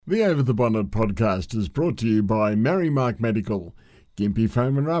The Over the Bonnet podcast is brought to you by Merrimark Medical, Gympie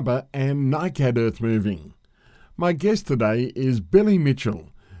Foam and Rubber and NICAD Earth Moving. My guest today is Billy Mitchell,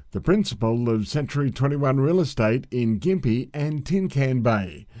 the principal of Century 21 Real Estate in Gympie and Tin Can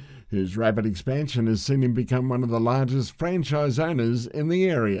Bay, whose rapid expansion has seen him become one of the largest franchise owners in the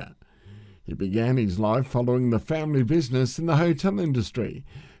area. He began his life following the family business in the hotel industry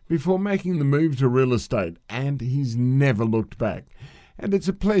before making the move to real estate, and he's never looked back. And it's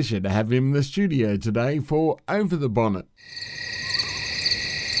a pleasure to have him in the studio today for Over the Bonnet.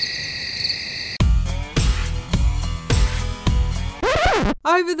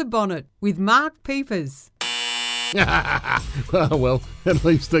 Over the Bonnet with Mark Peepers. Well, at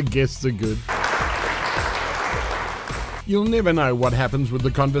least the guests are good. You'll never know what happens with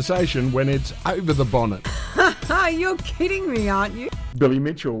the conversation when it's over the bonnet. You're kidding me, aren't you? Billy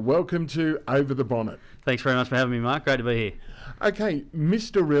Mitchell, welcome to Over the Bonnet. Thanks very much for having me, Mark. Great to be here. Okay,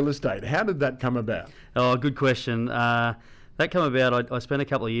 Mr. Real Estate, how did that come about? Oh, good question. That came about, I spent a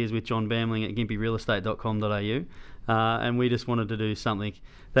couple of years with John Bamling at gympierealestate.com.au, and we just wanted to do something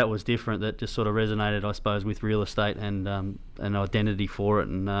that was different, that just sort of resonated, I suppose, with real estate and an identity for it.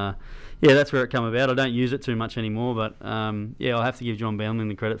 And that's where it came about. I don't use it too much anymore, but I'll have to give John Bamling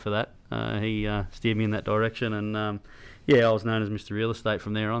the credit for that. He steered me in that direction, and I was known as Mr. Real Estate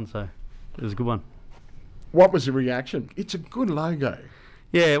from there on, so it was a good one. What was the reaction? It's a good logo.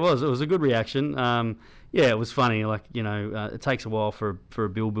 Yeah, it was. It was a good reaction. It was funny. It takes a while for a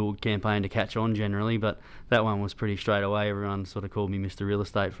billboard campaign to catch on generally, but that one was pretty straight away. Everyone sort of called me Mr. Real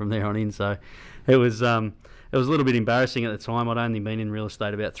Estate from there on in. So it was a little bit embarrassing at the time. I'd only been in real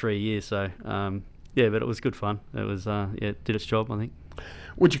estate about 3 years, so but it was good fun. It was it did its job, I think.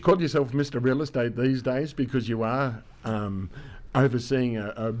 Would you call yourself Mr. Real Estate these days because you are overseeing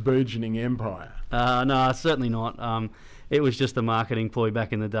a burgeoning empire? No, certainly not. It was just a marketing ploy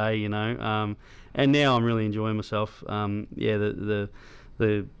back in the day, and now I'm really enjoying myself. Our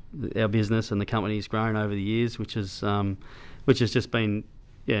business and the company's grown over the years, which has just been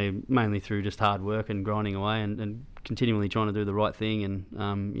mainly through just hard work and grinding away and continually trying to do the right thing. And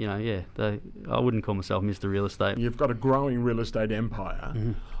I wouldn't call myself Mr. Real Estate. You've got a growing real estate empire.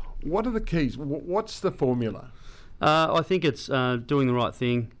 Mm-hmm. What are the keys? What's the formula? I think it's doing the right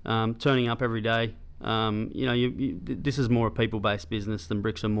thing, turning up every day. This is more a people-based business than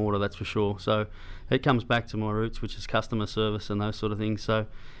bricks and mortar, that's for sure. So it comes back to my roots, which is customer service and those sort of things. So,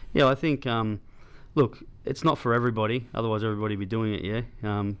 I think, look, it's not for everybody, otherwise everybody would be doing it,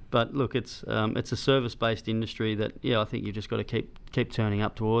 but look, it's a service-based industry that, I think you've just got to keep turning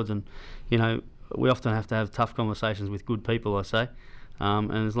up towards. And, we often have to have tough conversations with good people, I say.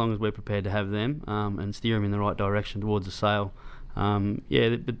 And as long as we're prepared to have them and steer them in the right direction towards a sale,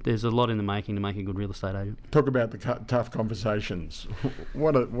 but there's a lot in the making to make a good real estate agent. Talk about the tough conversations.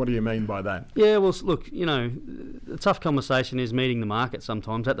 What do you mean by that? Yeah, well, look, the tough conversation is meeting the market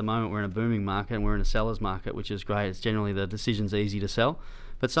sometimes. At the moment, we're in a booming market and we're in a seller's market, which is great. It's generally the decision's easy to sell.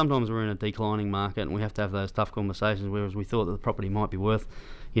 But sometimes we're in a declining market and we have to have those tough conversations, whereas we thought that the property might be worth,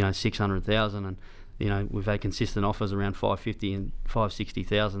 $600,000 and we've had consistent offers around $550,000 and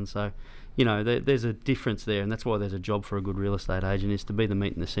 $560,000. So, there's a difference there, and that's why there's a job for a good real estate agent, is to be the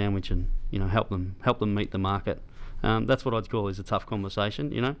meat in the sandwich and help them meet the market. That's what I'd call is a tough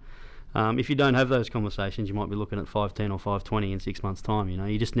conversation. If you don't have those conversations, you might be looking at 510 or 520 in 6 months' time.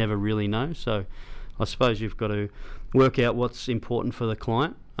 You just never really know. So, I suppose you've got to work out what's important for the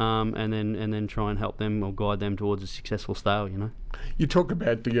client, and then try and help them or guide them towards a successful sale. You talk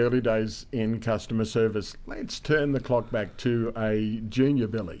about the early days in customer service. Let's turn the clock back to a junior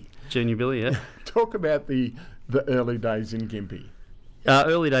Billy. Junior Billy, yeah. Talk about the early days in Gympie.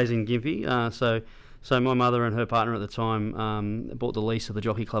 Early days in Gympie. So my mother and her partner at the time bought the lease of the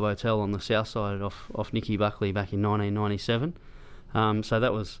Jockey Club Hotel on the south side off Nicky Buckley back in 1997. So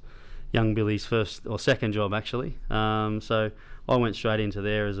that was young Billy's first or second job, actually. So I went straight into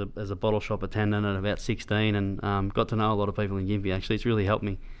there as a bottle shop attendant at about 16 and got to know a lot of people in Gympie. Actually, it's really helped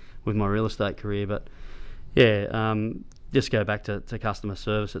me with my real estate career. But just go back to customer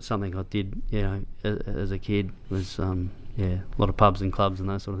service. It's something I did, as a kid. Was a lot of pubs and clubs and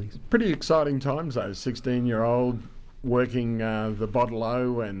those sort of things. Pretty exciting times though. 16-year-old working the Bottle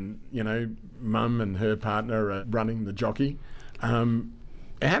O, and Mum and her partner are running the Jockey.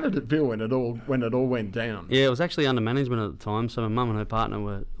 How did it feel when it all went down? Yeah, it was actually under management at the time. So my mum and her partner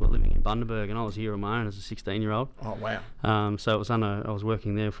were living in Bundaberg, and I was here on my own as a 16-year-old. Oh wow! So it was I was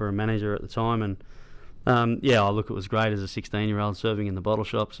working there for a manager at the time, and it was great as a 16-year-old serving in the bottle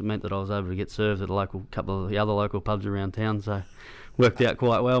shops. It meant that I was able to get served at a couple of the other local pubs around town. So worked out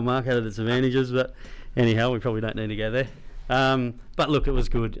quite well. Mark had its advantages, but anyhow, we probably don't need to go there. But look, it was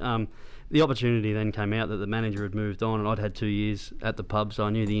good. The opportunity then came out that the manager had moved on, and I'd had 2 years at the pub, so I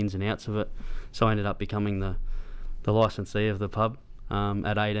knew the ins and outs of it. So I ended up becoming the licensee of the pub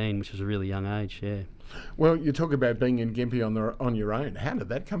at 18, which was a really young age. Yeah. Well, you talk about being in Gympie on your own. How did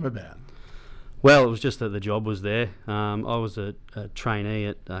that come about? Well, it was just that the job was there. I was a trainee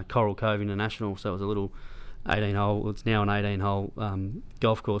at Coral Cove International, so it was a little 18-hole. It's now an 18-hole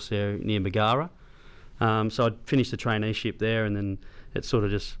golf course there near Megara. So I'd finished the traineeship there, and then it sort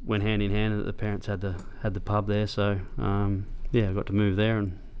of just went hand in hand that the parents had the pub there. So I got to move there,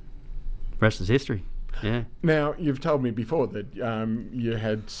 and the rest is history. Yeah. Now, you've told me before that you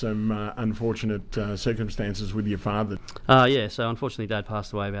had some unfortunate circumstances with your father. So unfortunately Dad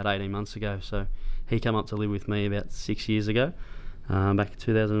passed away about 18 months ago, so he came up to live with me about 6 years ago, back in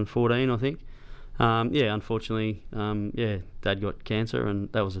 2014 I think. Unfortunately, Dad got cancer,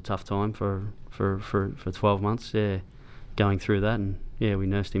 and that was a tough time for 12 months, going through that, and we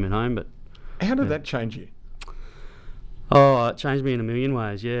nursed him at home. But how did that change you? Oh, it changed me in a million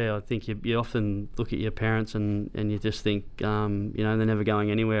ways. Yeah, I think you often look at your parents and you just think, they're never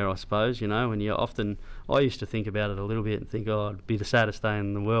going anywhere, I suppose, and I used to think about it a little bit and think, it'd be the saddest day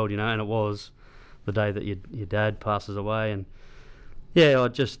in the world, and it was the day that your dad passes away. And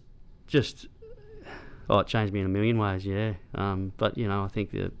it changed me in a million ways, but, I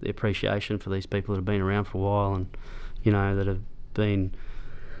think the appreciation for these people that have been around for a while and, that have been...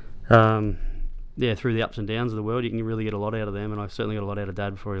 through the ups and downs of the world, you can really get a lot out of them, and I certainly got a lot out of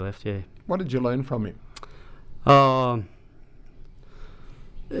Dad before he left. What did you learn from him?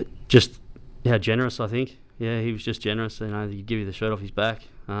 Just how generous, I think. He was just generous. He'd give you the shirt off his back.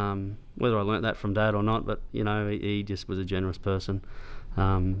 Whether I learnt that from Dad or not, but he just was a generous person.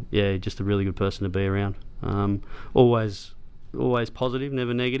 Just a really good person to be around. Always positive,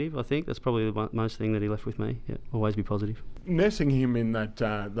 never negative. I think that's probably the most thing that he left with me. Always be positive. Nursing him in that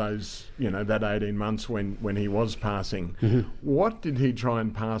that 18 months when he was passing, what did he try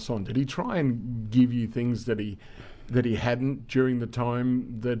and pass on? Did he try and give you things that he hadn't during the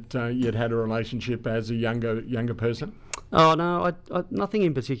time that you'd had a relationship as a younger person? Oh no, I nothing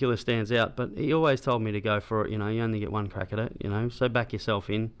in particular stands out. But he always told me to go for it. You only get one crack at it. So back yourself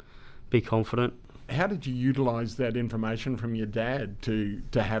in, be confident. How did you utilise that information from your dad to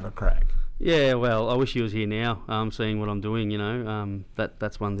have a crack? Yeah, well, I wish he was here now, seeing what I'm doing,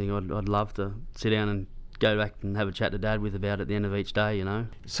 That's one thing I'd love to sit down and go back and have a chat to Dad with about at the end of each day,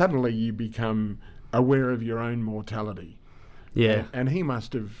 Suddenly you become aware of your own mortality. Yeah. And he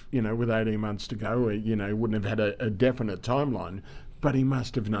must have, with 18 months to go, wouldn't have had a definite timeline, but he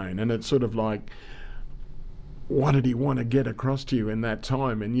must have known. And it's sort of like, what did he want to get across to you in that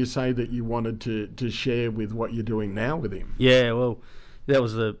time? And you say that you wanted to share with what you're doing now with him. Yeah, well, that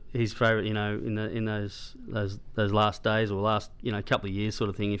was his favourite, in those last days or last, couple of years sort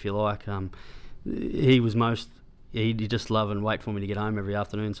of thing, if you like. He'd just love and wait for me to get home every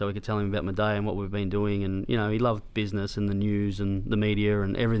afternoon so we could tell him about my day and what we've been doing. And, he loved business and the news and the media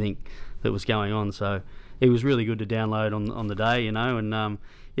and everything that was going on. So he was really good to download on the day, and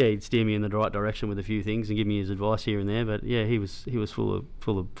he'd steer me in the right direction with a few things and give me his advice here and there. But he was full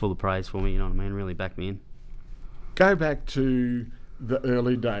of praise for me, really backed me in. Go back to the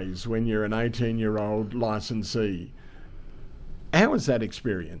early days when you're an 18-year-old licensee. How was that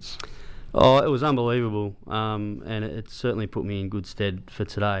experience? Oh, it was unbelievable, and it certainly put me in good stead for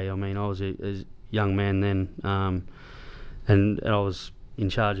today. I mean, I was a young man then, and I was in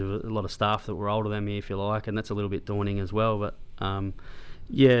charge of a lot of staff that were older than me, if you like, and that's a little bit daunting as well. But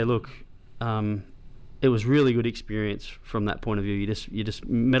it was really good experience from that point of view. You just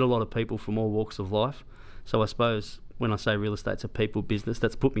met a lot of people from all walks of life. So I suppose when I say real estate's a people business,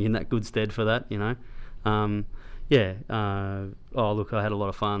 that's put me in that good stead for that. I had a lot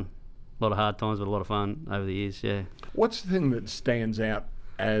of fun. A lot of hard times, but a lot of fun over the years, yeah. What's the thing that stands out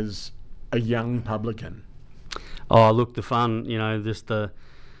as a young publican? Oh, look, the fun, I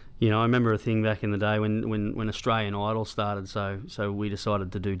remember a thing back in the day when Australian Idol started, so we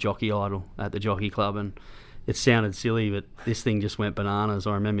decided to do Jockey Idol at the Jockey Club, and it sounded silly, but this thing just went bananas.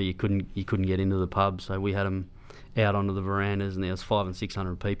 I remember you couldn't get into the pub, so we had them out onto the verandas, and there was 500 and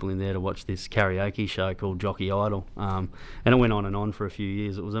 600 people in there to watch this karaoke show called Jockey Idol, and it went on and on for a few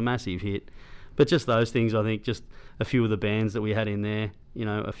years. It was a massive hit, but just those things, I think, just a few of the bands that we had in there,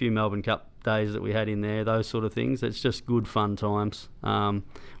 a few Melbourne Cup days that we had in there, those sort of things. It's just good fun times,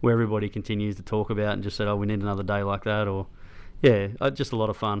 where everybody continues to talk about and just said, we need another day like that, or just a lot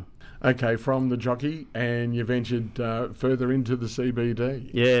of fun. Okay, from the Jockey, and you ventured further into the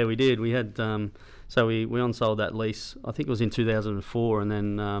CBD. Yeah, we did. We had so we on-sold that lease, I think it was in 2004, and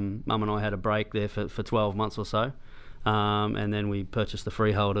then Mum and I had a break there for 12 months or so. And then we purchased the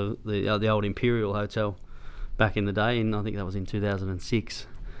freehold of the old Imperial Hotel back in the day, and I think that was in 2006.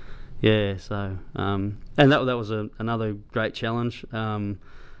 Yeah, so and that was another great challenge. I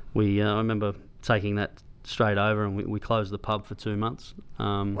remember taking that straight over, and we closed the pub for 2 months.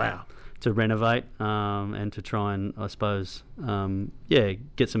 Wow. To renovate and to try and, I suppose,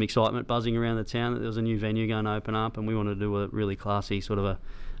 get some excitement buzzing around the town that there was a new venue going to open up, and we wanted to do a really classy sort of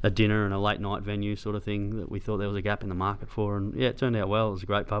a dinner and a late night venue sort of thing that we thought there was a gap in the market for, and yeah, it turned out well. It was a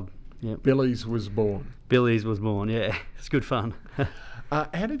great pub. Yeah. Billy's was born. Billy's was born. Yeah, it's good fun.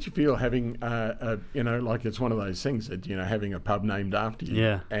 How did you feel having, like it's one of those things that, having a pub named after you?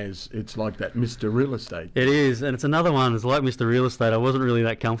 Yeah. As it's like that Mr. Real Estate. It is, and it's another one. It's like Mr. Real Estate. I wasn't really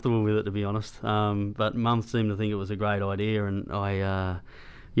that comfortable with it, to be honest. But Mum seemed to think it was a great idea, and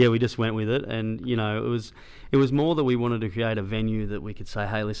we just went with it. And it was more that we wanted to create a venue that we could say,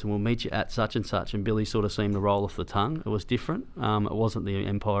 hey, listen, we'll meet you at such and such. And Billy sort of seemed to roll off the tongue. It was different. It wasn't the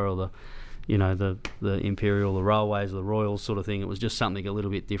Empire or the Imperial, the Railways, the Royals sort of thing. It was just something a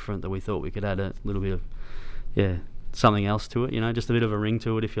little bit different that we thought we could add a little bit of, something else to it, just a bit of a ring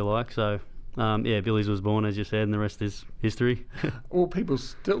to it, if you like. So, Billy's was born, as you said, and the rest is history. Well, people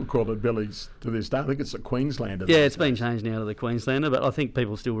still call it Billy's to this day. I think it's a Queenslander. Yeah, it's been changed now to the Queenslander, but I think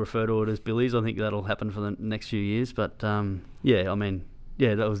people still refer to it as Billy's. I think that'll happen for the next few years. But, that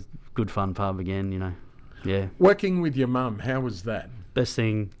was good fun pub again, Yeah. Working with your mum, how was that? Best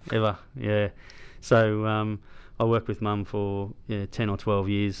thing ever, yeah. So I worked with Mum for 10 or 12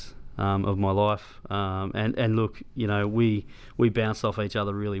 years of my life, and look, we bounced off each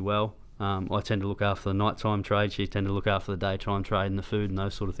other really well. I tend to look after the nighttime trade. She tend to look after the daytime trade and the food and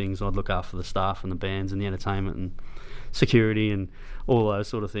those sort of things. I'd look after the staff and the bands and the entertainment and security and all those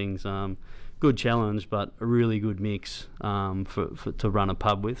sort of things. Good challenge, but a really good mix to run a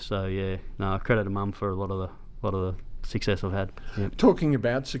pub with. So I credit Mum for a lot of the success I've had. Yep. Talking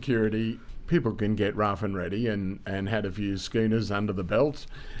about security, people can get rough and ready and had a few schooners under the belt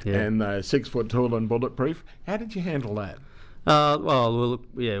and 6 foot tall and bulletproof. How did you handle that?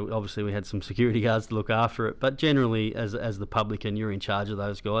 Obviously we had some security guards to look after it, but generally as the publican, you're in charge of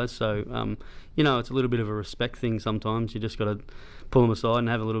those guys. So, it's a little bit of a respect thing sometimes. You just got to pull them aside and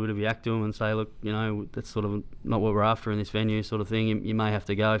have a little bit of yak to them and say, look, that's sort of not what we're after in this venue sort of thing. You may have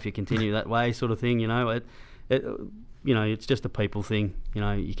to go if you continue that way sort of thing, it's just a people thing.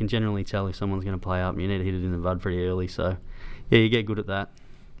 You can generally tell if someone's going to play up, and you need to hit it in the bud pretty early. So, you get good at that.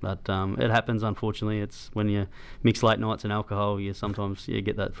 But it happens, unfortunately. It's when you mix late nights and alcohol, you sometimes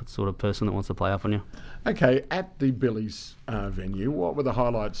get that sort of person that wants to play up on you. Okay, at the Billy's venue, what were the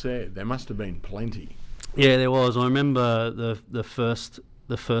highlights there? There must have been plenty. Yeah, there was. I remember the first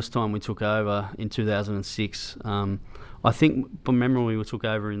time we took over in 2006. I think from memory we took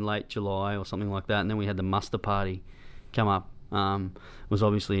over in late July or something like that, and then we had the muster party come up. It was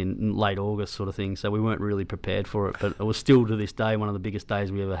obviously in late August sort of thing, so we weren't really prepared for it, but it was still to this day one of the biggest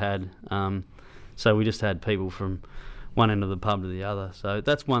days we ever had. So we just had people from one end of the pub to the other. So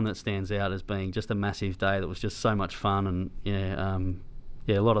that's one that stands out as being just a massive day that was just so much fun, and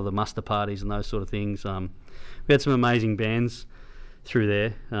a lot of the muster parties and those sort of things. We had some amazing bands through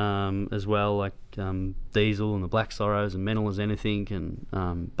there as well, like Diesel and the Black Sorrows and Mental as Anything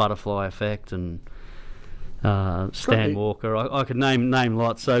and Butterfly Effect and Stan Walker. I could name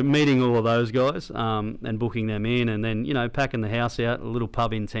lots. So meeting all of those guys and booking them in, and then packing the house out, a little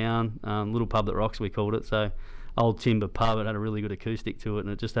pub in town, little pub that rocks we called it. So old timber pub. It had a really good acoustic to it, and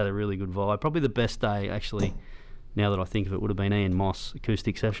it just had a really good vibe. Probably the best day actually, now that I think of it, would have been Ian Moss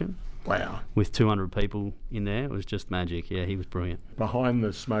acoustic session. Wow. With 200 people in there. It was just magic. Yeah, he was brilliant. Behind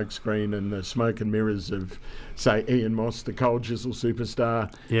the smoke screen and the smoke and mirrors of, say, Ian Moss, the Cold Chisel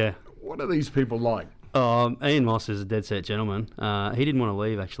superstar. Yeah. What are these people like? Ian Moss is a dead set gentleman. He didn't want to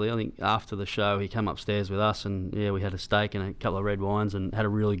leave, actually. I think after the show he came upstairs with us, and we had a steak and a couple of red wines and had a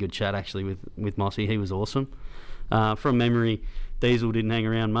really good chat actually with Mossy. He was awesome. From memory, Diesel didn't hang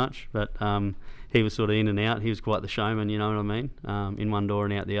around much, but he was sort of in and out. He was quite the showman, you know what I mean? In one door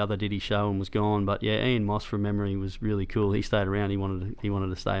and out the other, did his show and was gone. But Ian Moss from memory was really cool. He stayed around. He wanted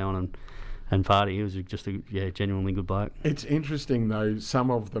to stay on and party. He was just a genuinely good bloke. It's interesting though.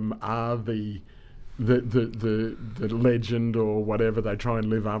 Some of them are the legend or whatever. They try and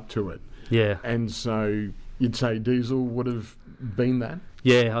live up to it. Yeah. And so you'd say Diesel would have been that?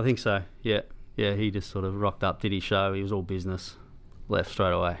 Yeah, I think so. Yeah. Yeah, he just sort of rocked up, did his show. He was all business, left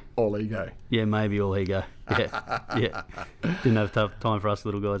straight away. All ego. Yeah, maybe all ego. Yeah. Yeah. Didn't have tough time for us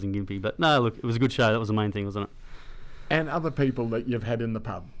little guys in Gympie. But no, look, it was a good show. That was the main thing, wasn't it? And other people that you've had in the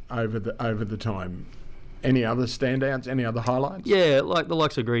pub over the time. Any other standouts? Any other highlights? Yeah, like the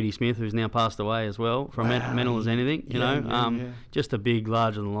likes of Greedy Smith, who's now passed away as well, from Mental as Anything, you know. Just a big,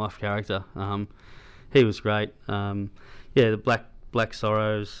 larger-than-life character. He was great. The Black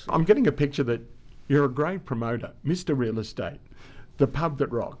Sorrows. I'm getting a picture that you're a great promoter. Mr. Real Estate, The Pub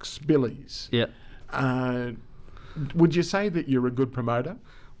That Rocks, Billy's. Yeah. Would you say that you're a good promoter?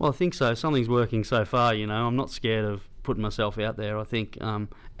 Well, I think so. Something's working so far, you know. I'm not scared of putting myself out there, I think. And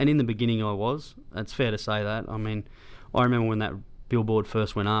in the beginning I was. It's fair to say that. I mean, I remember when that billboard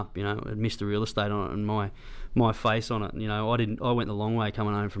first went up, you know, it had Mr. Real Estate on it and my face on it. You know, I went the long way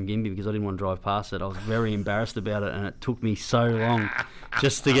coming home from Gympie because I didn't want to drive past it. I was very embarrassed about it, and it took me so long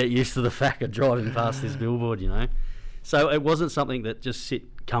just to get used to the fact of driving past this billboard, you know. So it wasn't something that just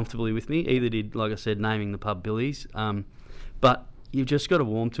sit comfortably with me. Either did, like I said, naming the pub Billy's. But you've just got to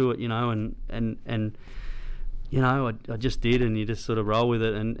warm to it, you know, and you know, I just did, and you just sort of roll with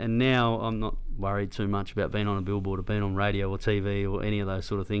it. And now I'm not worried too much about being on a billboard or being on radio or TV or any of those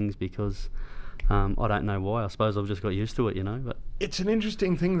sort of things because I don't know why. I suppose I've just got used to it, you know. But it's an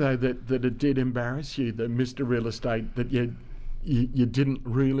interesting thing, though, that it did embarrass you, the Mr. Real Estate, that you didn't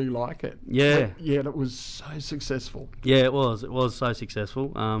really like it. Yeah. But yet it was so successful. Yeah, it was. It was so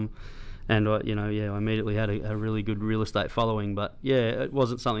successful. And I immediately had a really good real estate following. But yeah, it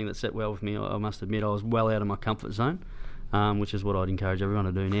wasn't something that set well with me. I must admit, I was well out of my comfort zone, which is what I'd encourage everyone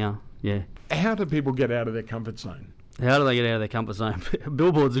to do now. Yeah. How do people get out of their comfort zone? How do they get out of their comfort zone?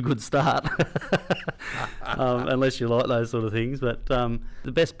 Billboard's a good start, unless you like those sort of things. But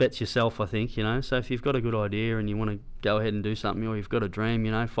the best bet's yourself, I think, you know. So if you've got a good idea and you want to go ahead and do something, or you've got a dream,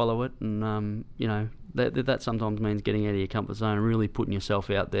 you know, follow it. And, you know, that sometimes means getting out of your comfort zone and really putting yourself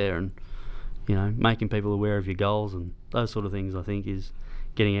out there and, you know, making people aware of your goals and those sort of things, I think, is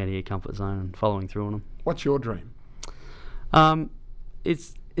getting out of your comfort zone and following through on them. What's your dream?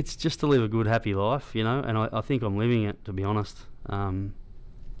 It's just to live a good, happy life, you know, and I think I'm living it, to be honest.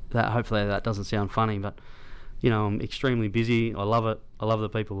 Hopefully that doesn't sound funny, but, you know, I'm extremely busy. I love it. I love the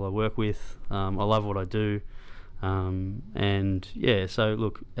people I work with. I love what I do. And, yeah, so,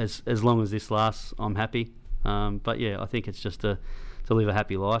 look, as long as this lasts, I'm happy. But, yeah, I think it's just to live a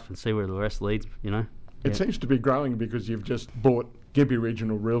happy life and see where the rest leads, you know. It seems to be growing because you've just bought Gympie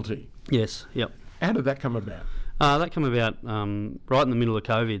Regional Realty. Yes, yep. How did that come about? That came about right in the middle of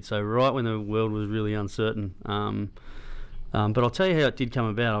COVID, so right when the world was really uncertain. But I'll tell you how it did come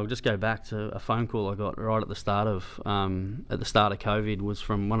about. I'll just go back to a phone call I got right at the start of COVID. Was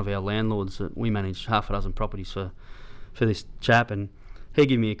from one of our landlords. That we managed half a dozen properties for this chap, and he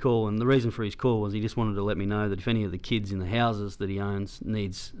gave me a call. And the reason for his call was he just wanted to let me know that if any of the kids in the houses that he owns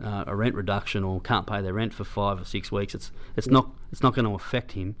needs a rent reduction or can't pay their rent for 5 or 6 weeks, it's not going to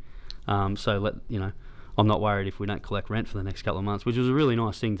affect him. So I'm not worried if we don't collect rent for the next couple of months, which was a really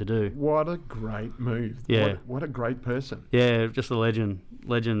nice thing to do. What a great move. Yeah. What a great person. Yeah, just a legend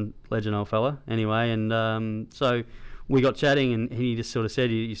old fella. Anyway, and so we got chatting, and he just sort of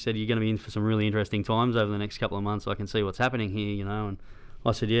said, you said you're going to be in for some really interesting times over the next couple of months. I can see what's happening here, you know. And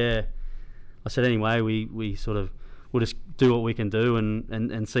I said, yeah. I said, anyway, we sort of, we'll just do what we can do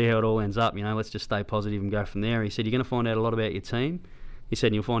and see how it all ends up, you know. Let's just stay positive and go from there. He said, you're going to find out a lot about your team. He said,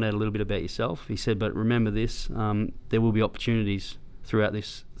 and you'll find out a little bit about yourself. He said, but remember this, there will be opportunities throughout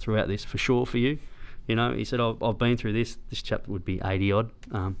this for sure for you. You know, he said, I've been through this. This chap would be 80 odd.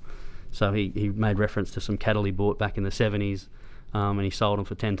 So he made reference to some cattle he bought back in the 70s, and he sold them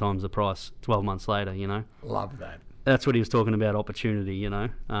for 10 times the price 12 months later, you know. Love that. That's what he was talking about, opportunity, you know.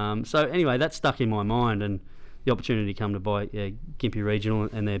 So anyway, that stuck in my mind, and the opportunity come to buy Gympie Regional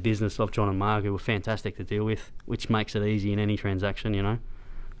and their business of John and Marg, who were fantastic to deal with, which makes it easy in any transaction, you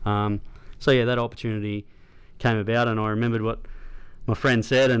know. So yeah, that opportunity came about, and I remembered what my friend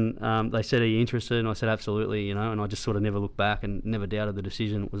said, and they said, are you interested? And I said, absolutely, you know, and I just sort of never looked back and never doubted the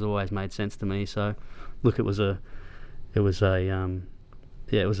decision. It was always made sense to me. So look, it was a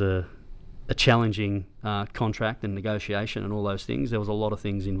challenging contract and negotiation and all those things. There was a lot of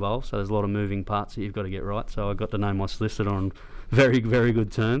things involved, so there's a lot of moving parts that you've got to get right. So I got to know my solicitor on very, very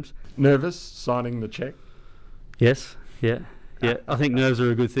good terms. Nervous signing the cheque? Yes, yeah. I think nerves are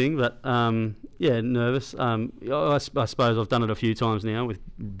a good thing, but nervous. I suppose I've done it a few times now with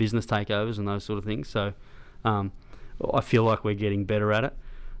business takeovers and those sort of things. So I feel like we're getting better at it.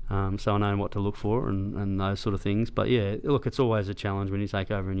 So I know what to look for and those sort of things. But yeah, look, it's always a challenge when you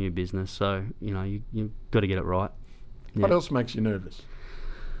take over a new business. So, you know, you've got to get it right. Yeah. What else makes you nervous?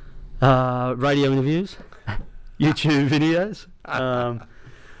 Radio interviews, YouTube videos.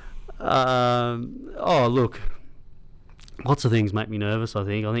 Look, lots of things make me nervous, I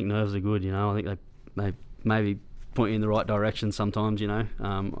think. I think nerves are good, you know. I think they maybe point you in the right direction sometimes, you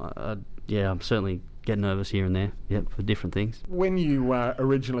know. I'm certainly get nervous here and there, for different things. When you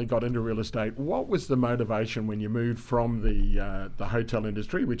originally got into real estate, what was the motivation when you moved from the hotel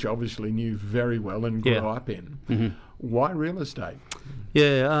industry, which you obviously knew very well and grew up in? Mm-hmm. Why real estate?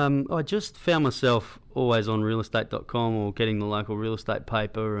 I just found myself always on realestate.com or getting the local real estate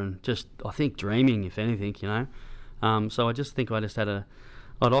paper and just, I think, dreaming, if anything, So I just think I'd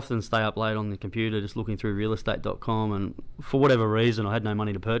often stay up late on the computer just looking through realestate.com, and for whatever reason I had no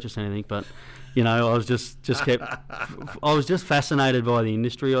money to purchase anything, but I was I was just fascinated by the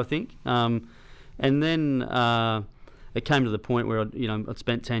industry, I think. And then it came to the point where I'd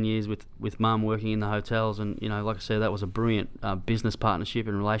spent 10 years with Mum working in the hotels, and like I said, that was a brilliant business partnership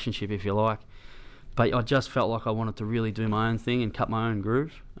and relationship, if you like. But I just felt like I wanted to really do my own thing and cut my own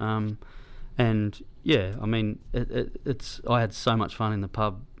groove. And I mean, I had so much fun in the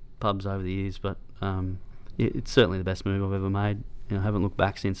pubs over the years, but it's certainly the best move I've ever made. I haven't looked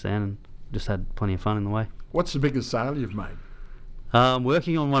back since then, and just had plenty of fun in the way. What's the biggest sale you've made? I'm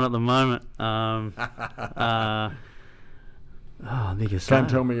working on one at the moment. Biggest sale. Can't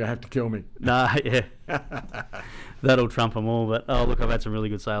tell me you have to kill me. No, yeah. That'll trump them all. But look, I've had some really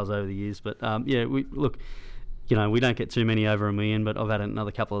good sales over the years. But we don't get too many over $1 million, but I've had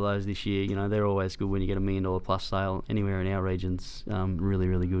another couple of those this year. They're always good when you get $1 million plus sale anywhere in our regions. Really,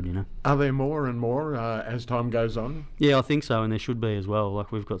 really good. Are there more and more as time goes on? Yeah, I think so, and there should be as well.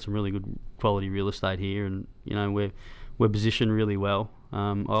 Like, we've got some really good quality real estate here, and we're positioned really well.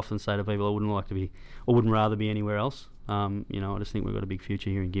 I often say to people, I wouldn't rather be anywhere else. I just think we've got a big future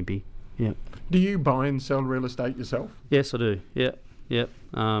here in Gympie. Yeah. Do you buy and sell real estate yourself? Yes, I do. Yeah.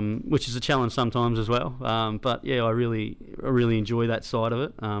 Which is a challenge sometimes as well. But I really enjoy that side of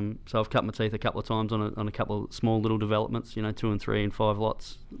it. So I've cut my teeth a couple of times on a couple of small little developments, 2 and 3 and 5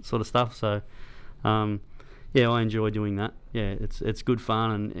 lots sort of stuff. So I enjoy doing that. Yeah, it's good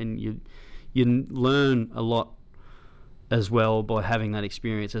fun, and you learn a lot as well by having that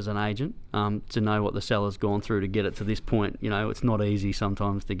experience as an agent, to know what the seller's gone through to get it to this point. It's not easy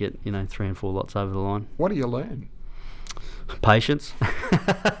sometimes to get 3 and 4 lots over the line. What do you learn? Patience.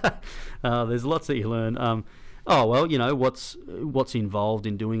 There's lots that you learn. What's involved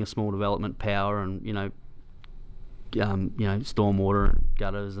in doing a small development, power and stormwater and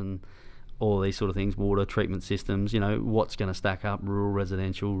gutters and all these sort of things, water treatment systems. What's going to stack up, rural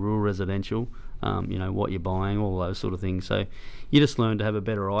residential, what you're buying, all those sort of things. So you just learn to have a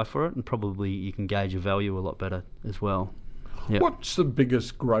better eye for it, and probably you can gauge your value a lot better as well. Yep. What's the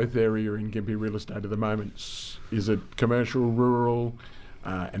biggest growth area in Gympie real estate at the moment? Is it commercial, rural,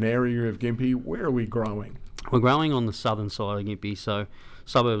 an area of Gympie? Where are we growing? We're growing on the southern side of Gympie, so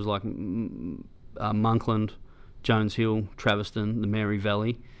suburbs like Monkland, Jones Hill, Traviston, the Mary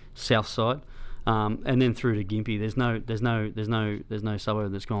Valley, south side, and then through to Gympie. There's no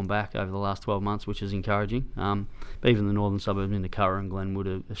suburb that's gone back over the last 12 months, which is encouraging. But even the northern suburbs into Curra and Glenwood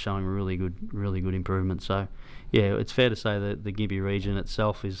are showing really good improvement. So it's fair to say that the Gympie region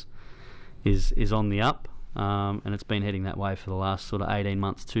itself is on the up, and it's been heading that way for the last sort of 18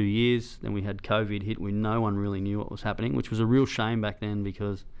 months, 2 years. Then we had COVID hit, when no one really knew what was happening, which was a real shame back then,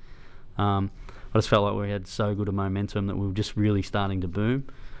 because I just felt like we had so good a momentum that we were just really starting to boom.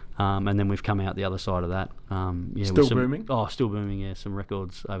 And then we've come out the other side of that. Still booming? Oh, still booming, yeah. Some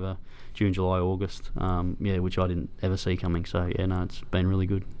records over June, July, August, which I didn't ever see coming. So, it's been really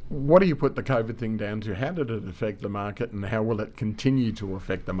good. What do you put the COVID thing down to? How did it affect the market, and how will it continue to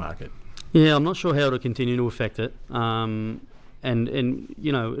affect the market? Yeah, I'm not sure how it'll continue to affect it. And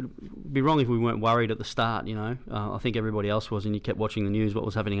it'd be wrong if we weren't worried at the start, I think everybody else was, and you kept watching the news, what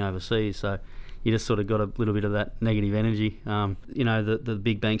was happening overseas. So you just sort of got a little bit of that negative energy. The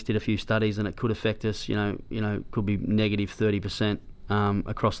big banks did a few studies, and it could affect us, could be negative 30%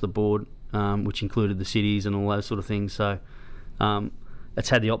 across the board, which included the cities and all those sort of things. So it's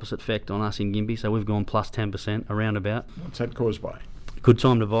had the opposite effect on us in Gympie. So we've gone plus 10% around about. What's that caused by? Good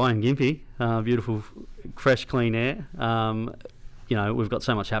time to buy in Gympie. Beautiful, fresh, clean air. We've got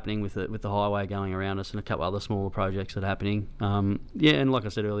so much happening with the highway going around us, and a couple other smaller projects that are happening. And like I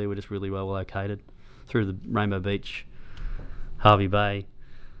said earlier, we're just really well located through the Rainbow Beach, Hervey Bay,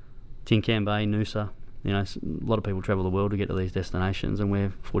 Tin Can Bay, Noosa. A lot of people travel the world to get to these destinations, and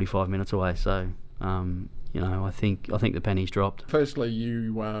we're 45 minutes away. So, I think the penny's dropped. Firstly,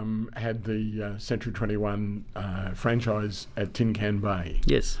 you had the Century 21 franchise at Tin Can Bay.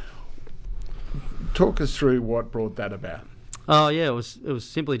 Yes. Talk us through what brought that about. Oh yeah, it was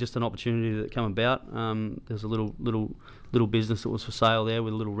simply just an opportunity that came about. There was a little business that was for sale there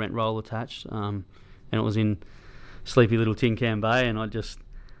with a little rent roll attached, and it was in sleepy little Tin Can Bay, and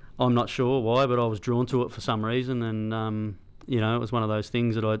I'm not sure why, but I was drawn to it for some reason, and it was one of those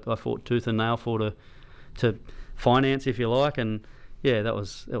things that I fought tooth and nail for to finance, if you like, and yeah, that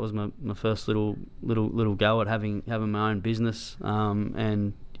was my first little go at having my own business,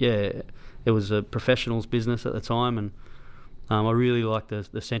 and yeah, it was a professionals business at the time, and I really liked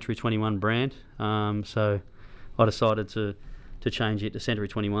the Century 21 brand, so I decided to change it to Century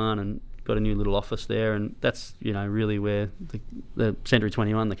 21 and got a new little office there, and that's really where the Century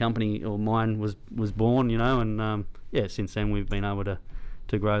 21, the company or mine, was born, and yeah, since then we've been able to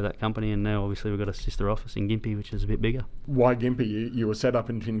grow that company, and now obviously we've got a sister office in Gympie, which is a bit bigger. Why Gympie? You were set up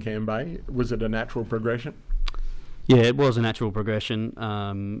in Tin Can Bay. Was it a natural progression? Yeah, it was a natural progression.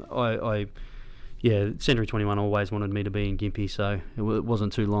 Century 21 always wanted me to be in Gympie, so it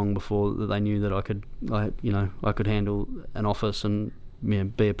wasn't too long before that they knew that I could handle an office and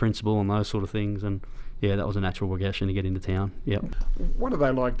be a principal and those sort of things, and yeah, that was a natural progression to get into town. Yep. What do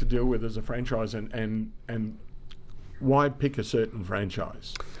they like to deal with as a franchise, and why pick a certain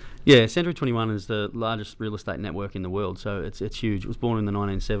franchise? Yeah, Century 21 is the largest real estate network in the world, so it's huge. It was born in the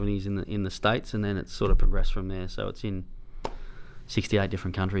 1970s in the States, and then it's sort of progressed from there. So it's in 68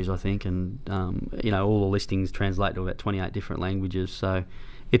 different countries, I think, and all the listings translate to about 28 different languages. So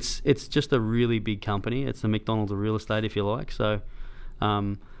it's just a really big company. It's the McDonald's of real estate, if you like. So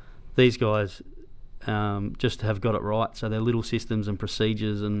these guys just have got it right. So their little systems and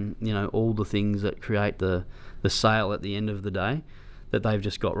procedures, and all the things that create the sale at the end of the day, that they've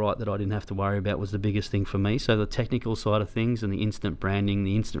just got right, that I didn't have to worry about, was the biggest thing for me. So the technical side of things and the instant branding,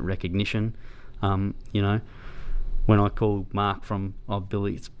 the instant recognition, when I call Mark from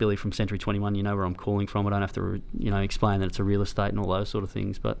Billy, it's Billy from Century 21, you know where I'm calling from. I don't have to explain that it's a real estate and all those sort of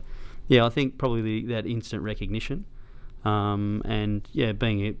things. But yeah, I think probably that instant recognition, and yeah,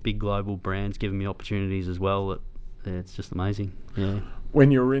 being a big global brand's given me opportunities as well. It's just amazing. Yeah.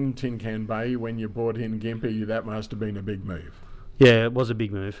 When you were in Tin Can Bay, when you bought in Gympie, that must have been a big move. Yeah, it was a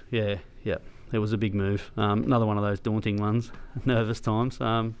big move. Yeah, it was a big move. Another one of those daunting ones, nervous times.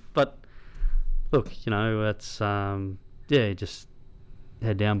 But look, it's just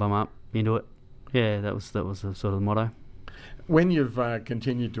head down, bum up, into it. Yeah, that was the sort of motto. When you've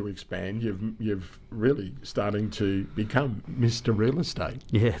continued to expand, you've really starting to become Mr. Real Estate.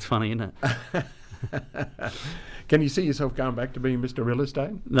 Yeah, it's funny, isn't it? Can you see yourself going back to being Mr. Real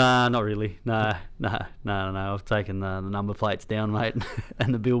Estate? Nah, not really. No. I've taken the number plates down, mate,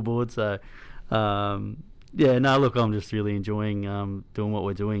 and the billboard. So, look, I'm just really enjoying doing what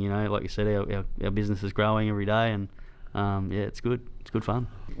we're doing. Like you said, our business is growing every day, and it's good. It's good fun.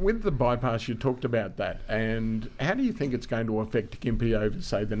 With the bypass, you talked about that, and how do you think it's going to affect Gympie over,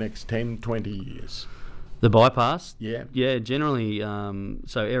 say, the next 10, 20 years? The bypass? Yeah. Yeah, generally,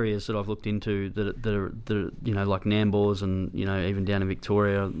 so areas that I've looked into that are like Nambours and, even down in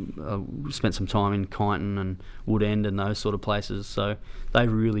Victoria, spent some time in Kyneton and Woodend and those sort of places. So they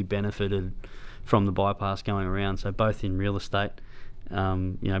really benefited from the bypass going around. So both in real estate,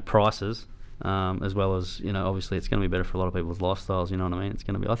 prices, as well as, obviously it's going to be better for a lot of people's lifestyles, you know what I mean?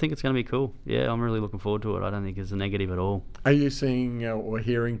 I think it's going to be cool. Yeah, I'm really looking forward to it. I don't think it's a negative at all. Are you seeing or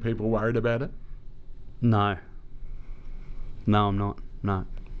hearing people worried about it? No, I'm not. No.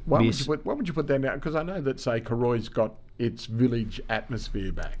 What would you put that down? Because I know that, say, Koroy's got its village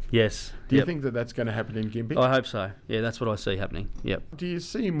atmosphere back. Yes. Do you think that that's going to happen in Gympie? I hope so. Yeah, that's what I see happening. Yep. Do you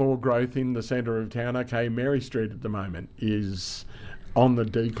see more growth in the centre of town? Okay, Mary Street at the moment is on the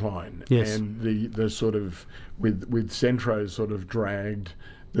decline. Yes. And the sort of, with Centro sort of dragged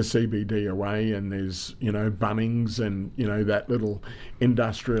the CBD away, and there's Bunnings and that little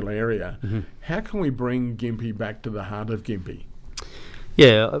industrial area. Mm-hmm. How can we bring Gympie back to the heart of Gympie?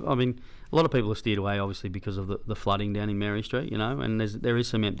 Yeah, I mean, a lot of people are steered away obviously because of the flooding down in Mary Street, and there is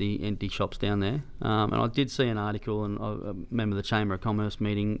some empty shops down there. And I did see an article, and I remember the Chamber of Commerce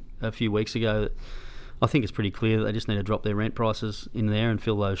meeting a few weeks ago, that I think it's pretty clear that they just need to drop their rent prices in there and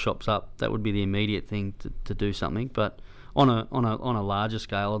fill those shops up. That would be the immediate thing to do something. But on a larger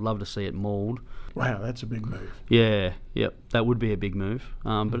scale, I'd love to see it mauled. Wow, that's a big move. Yeah, that would be a big move.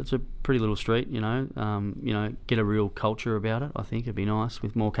 But it's a pretty little street, get a real culture about it. I think it'd be nice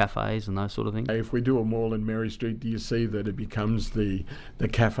with more cafes and those sort of things. If we do a mall in Mary Street, do you see that it becomes the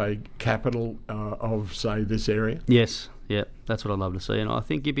cafe capital of, say, this area? Yes, yeah, that's what I'd love to see. And I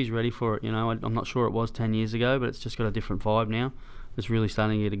think Gympie's ready for it. I'm not sure it was 10 years ago, but it's just got a different vibe now. It's really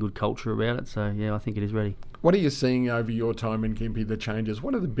starting to get a good culture about it. So, yeah, I think it is ready. What are you seeing over your time in Gympie, the changes?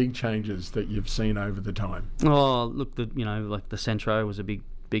 What are the big changes that you've seen over the time? Oh, look, like the Centro was a big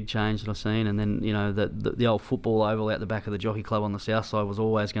change that I've seen. And then, the old football oval out the back of the Jockey Club on the south side was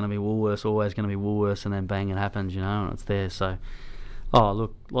always going to be Woolworths, and then bang, it happens, and it's there. So Oh,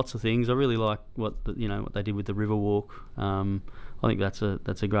 look, lots of things. I really like what what they did with the Riverwalk. I think that's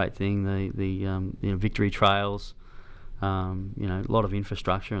a great thing. The victory trails. A lot of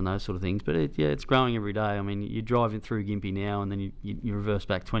infrastructure and those sort of things. But it's growing every day. I mean, you're driving through Gympie now, and then you reverse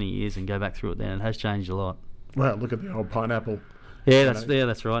back 20 years and go back through it then. It has changed a lot. Well, look at the old pineapple. Yeah,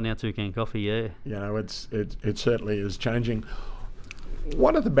 that's right. Now Toucan Coffee. Yeah. It certainly is changing.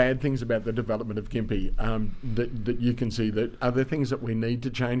 What are the bad things about the development of Gympie that you can see? That are there things that we need to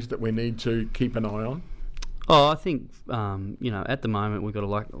change, that we need to keep an eye on? Oh, I think at the moment we've got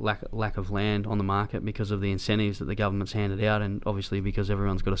a lack of land on the market because of the incentives that the government's handed out, and obviously because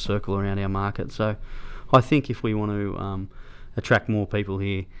everyone's got a circle around our market. So, I think if we want to attract more people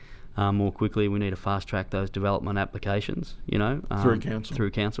here more quickly, we need to fast track those development applications.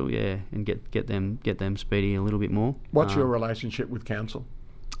 Through council, yeah, and get them speedy a little bit more. What's your relationship with council?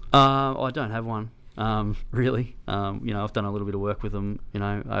 I don't have one. Really. I've done a little bit of work with them.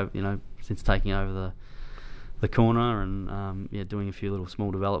 Since taking over the corner and doing a few little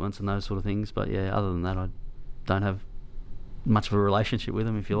small developments and those sort of things. But other than that, I don't have much of a relationship with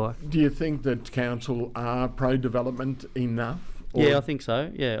them, if you like. Do you think that council are pro-development enough? Yeah, I think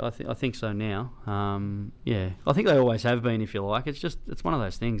so. Yeah, I think so now. I think they always have been, if you like. It's one of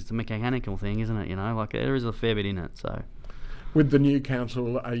those things. It's a mechanical thing, isn't it? Like there is a fair bit in it. So, with the new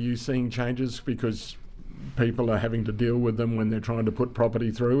council, are you seeing changes because people are having to deal with them when they're trying to put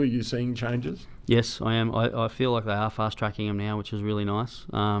property through? Are you seeing changes? Yes, I am. I feel like they are fast tracking them now, which is really nice.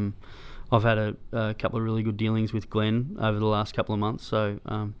 I've had a couple of really good dealings with Glenn over the last couple of months, so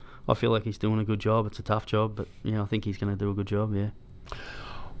I feel like he's doing a good job. It's a tough job, but I think he's going to do a good job. Yeah.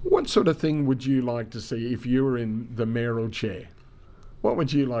 What sort of thing would you like to see if you were in the mayoral chair? What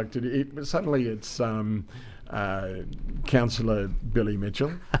would you like to do? Suddenly it's Councillor Billy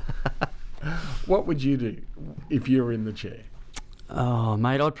Mitchell. What would you do if you were in the chair? Oh,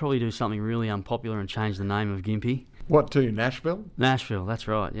 mate, I'd probably do something really unpopular and change the name of Gympie. What to, Nashville? Nashville, that's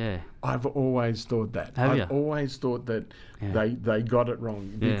right, yeah. I've always thought that. Have I've always thought that they got it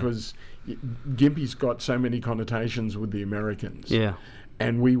wrong because Gympie's got so many connotations with the Americans. Yeah.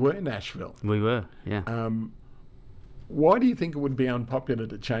 And we were Nashville. We were, yeah. Why do you think it would be unpopular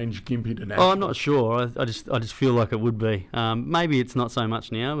to change Gympie to Nashville? Oh, I'm not sure. I just feel like it would be. Maybe it's not so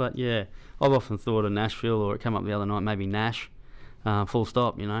much now, but yeah, I've often thought of Nashville, or it came up the other night, maybe Nash, full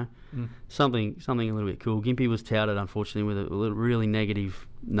stop. Something a little bit cool. Gympie was touted, unfortunately, with a really negative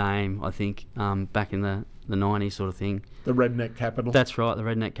name. I think back in the 90s, sort of thing. The redneck capital. That's right, the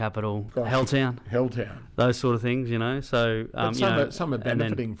redneck capital. Gosh, Helltown. Those sort of things, So some are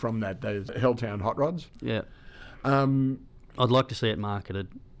benefiting from that. Those Helltown hot rods. Yeah. I'd like to see it marketed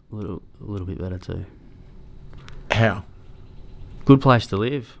a little bit better too. How? Good place to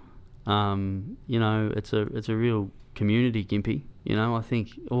live. It's a real community, Gympie. I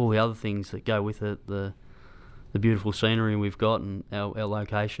think all the other things that go with it, the beautiful scenery we've got and our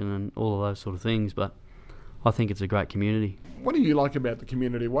location and all of those sort of things, but I think it's a great community. What do you like about the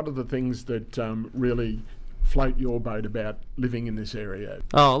community? What are the things that really float your boat about living in this area?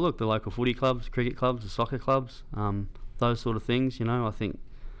 Oh, look, the local footy clubs, cricket clubs, the soccer clubs, those sort of things. I think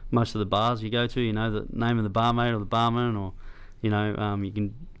most of the bars you go to, the name of the barmaid or the barman, or you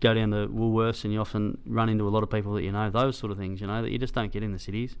can go down to Woolworths and you often run into a lot of people that those sort of things, that you just don't get in the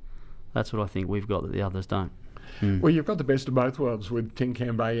cities. That's what I think we've got that the others don't. Well, you've got the best of both worlds with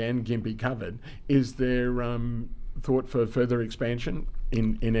Tincan Bay and Gympie covered. Is there thought for further expansion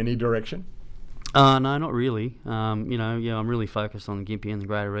in any direction? No, not really. I'm really focused on Gympie and the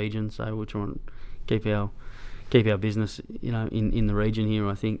greater region, so we're trying to keep our business, in the region here.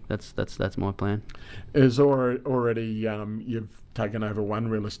 I think that's my plan. Is already you've taken over one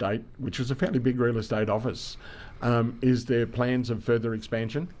real estate, which was a fairly big real estate office. Is there plans of further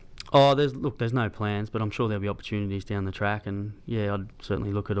expansion? Oh, there's no plans, but I'm sure there'll be opportunities down the track, and I'd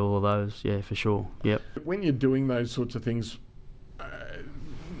certainly look at all of those. Yeah, for sure. Yep. When you're doing those sorts of things,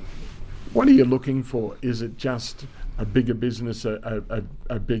 what are you looking for? Is it just a bigger business, a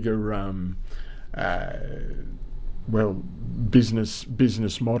bigger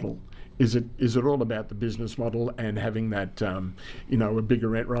business model? Is it all about the business model and having that a bigger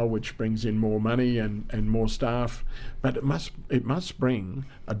rent roll which brings in more money and more staff? But it must bring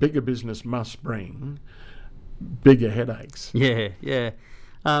a bigger business must bring bigger headaches. Yeah.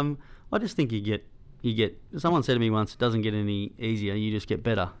 I just think you get. Someone said to me once, it doesn't get any easier. You just get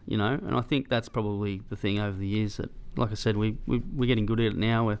better. And I think that's probably the thing over the years. That, like I said, we're getting good at it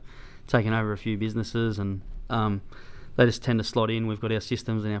now. We're taking over a few businesses and. They just tend to slot in. We've got our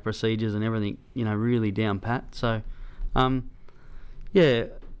systems and our procedures and everything, really down pat. So, I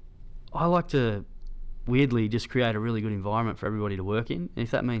like to weirdly just create a really good environment for everybody to work in.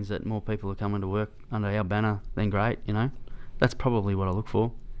 If that means that more people are coming to work under our banner, then great, That's probably what I look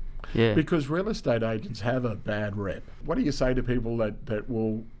for. Yeah. Because real estate agents have a bad rep. What do you say to people that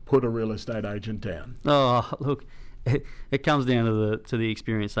will put a real estate agent down? Oh, look, it comes down to the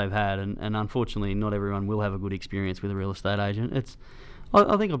experience they've had, and unfortunately not everyone will have a good experience with a real estate agent.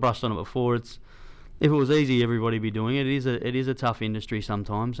 I think I brushed on it before. If it was easy, everybody would be doing it. It is a tough industry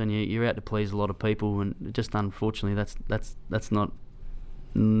sometimes, and you're out to please a lot of people, and just unfortunately that's not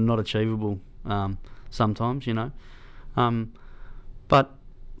achievable sometimes, But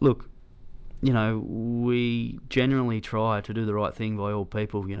look, we generally try to do the right thing by all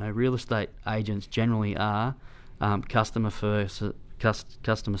people. Real estate agents generally are customer service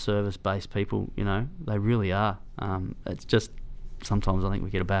based people. They really are. It's just sometimes I think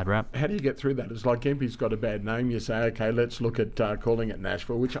we get a bad rap. How do you get through that? It's like Gympie's got a bad name. You say, okay, let's look at calling it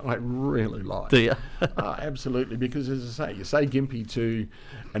Nashville, which I really like. Do you? Absolutely, because as I say, you say Gympie to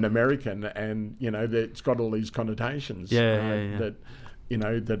an American, and it's got all these connotations that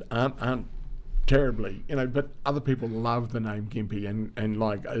that aren't terribly, but other people love the name Gympie, and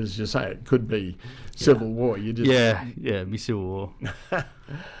like as you say, it could be Civil War. You just it'd be Civil War.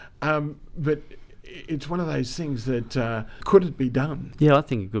 But it's one of those things that could it be done? Yeah, I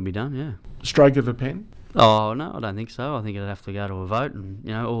think it could be done. Yeah. Stroke of a pen? Oh no, I don't think so. I think it'd have to go to a vote, and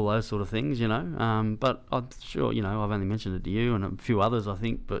all those sort of things. But I'm sure I've only mentioned it to you and a few others, I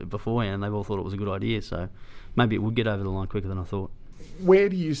think, but beforehand they've all thought it was a good idea. So maybe it would get over the line quicker than I thought. Where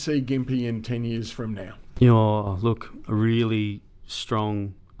do you see Gympie in 10 years from now? Look, a really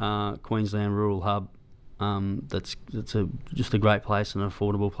strong Queensland rural hub. That's just a great place and an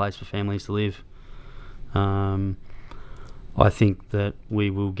affordable place for families to live. I think that we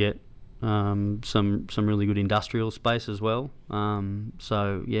will get some really good industrial space as well.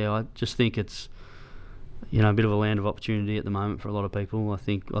 I just think it's a bit of a land of opportunity at the moment for a lot of people. I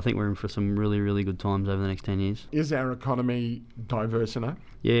think we're in for some really, really good times over the next 10 years. Is our economy diverse enough?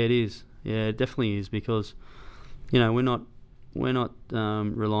 Yeah, it is. Yeah, it definitely is, because we're not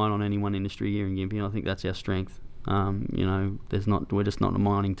relying on any one industry here in Gympie. I think that's our strength. We're just not a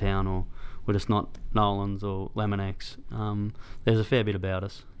mining town, or we're just not Nolan's or Laminex. There's a fair bit about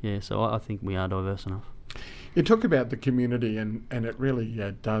us. Yeah, so I think we are diverse enough. You talk about the community, and it really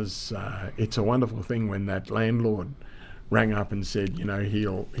does. It's a wonderful thing when that landlord rang up and said,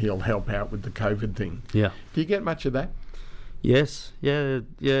 he'll help out with the COVID thing. Yeah. Do you get much of that? Yes. Yeah.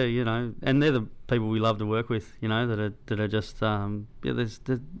 And they're the people we love to work with. That are just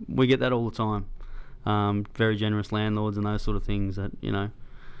we get that all the time. Very generous landlords and those sort of things that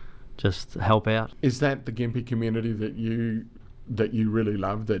just help out. Is that the Gympie community that you really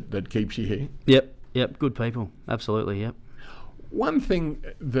love, that keeps you here? Yep, good people, absolutely, yep. One thing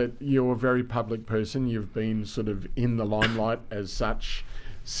that you're a very public person, you've been sort of in the limelight as such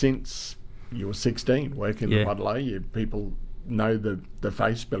since you were 16, working the Model A. People know the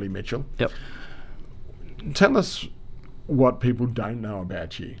face, Billy Mitchell. Yep. Tell us what people don't know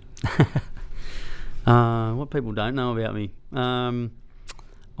about you. What people don't know about me? Well,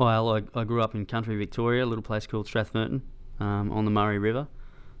 I grew up in country Victoria, a little place called Strathmerton, on the Murray River.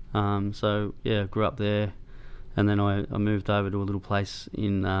 Grew up there, and then I moved over to a little place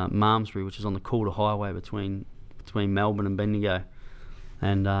in Malmesbury, which is on the Calder Highway between Melbourne and Bendigo.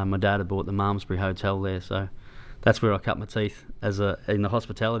 And my dad had bought the Malmesbury Hotel there, so that's where I cut my teeth in the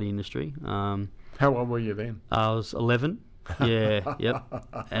hospitality industry. How old were you then? I was 11. Yeah, yep.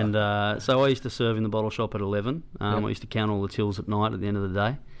 And so I used to serve in the bottle shop at 11. I used to count all the tills at night at the end of the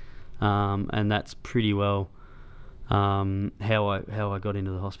day, and that's pretty well how I got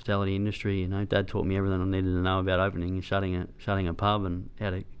into the hospitality industry. Dad taught me everything I needed to know about opening and shutting a pub, and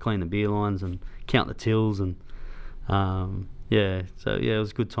how to clean the beer lines and count the tills, and it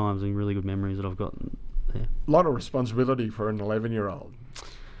was good times and really good memories that I've got there. A lot of responsibility for an 11-year-old.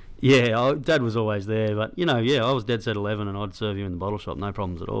 Yeah, Dad was always there, but I was dead set 11, and I'd serve you in the bottle shop, no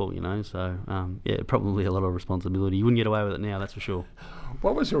problems at all. So probably a lot of responsibility. You wouldn't get away with it now, that's for sure.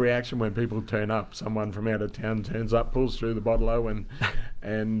 What was the reaction when people turn up? Someone from out of town turns up, pulls through the bottle-o,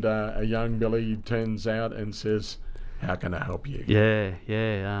 and a young Billy turns out and says, "How can I help you?"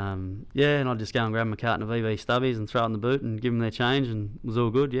 And I'd just go and grab them a carton of VV Stubbies and throw it in the boot and give them their change, and it was all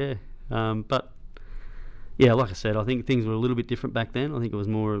good. Like I said, I think things were a little bit different back then. I think it was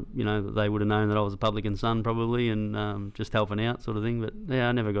more, that they would have known that I was a publican's son probably, and just helping out sort of thing. But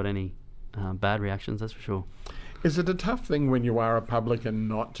I never got any bad reactions, that's for sure. Is it a tough thing when you are a publican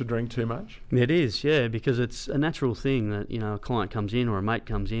not to drink too much? It is, yeah, because it's a natural thing that, a client comes in or a mate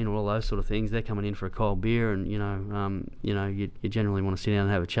comes in or all those sort of things. They're coming in for a cold beer, and, you generally want to sit down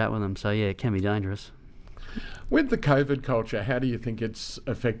and have a chat with them. So, yeah, it can be dangerous. With the COVID culture, how do you think it's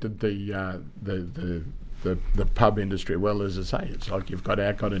affected the pub industry? Well, as I say, it's like you've got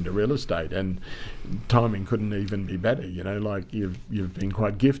into real estate, and timing couldn't even be better. Like you've been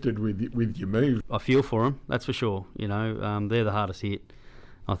quite gifted with your move. I feel for them, that's for sure. They're the hardest hit,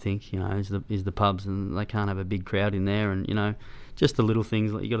 I think. Is the pubs, and they can't have a big crowd in there, and just the little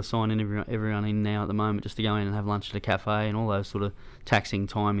things like you got to sign in everyone in now at the moment just to go in and have lunch at a cafe and all those sort of taxing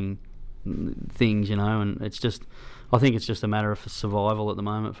timing things, and it's just, I think it's just a matter of survival at the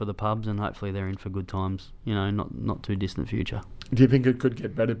moment for the pubs, and hopefully they're in for good times, not too distant future. Do you think it could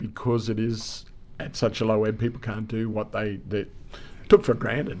get better because it is at such a low ebb, people can't do what they took for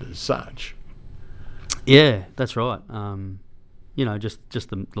granted as such? Yeah, that's right. Just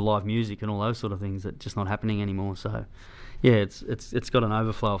the live music and all those sort of things that just not happening anymore. So, yeah, it's got an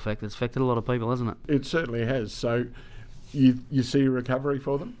overflow effect. It's affected a lot of people, hasn't it? It certainly has. So, you see a recovery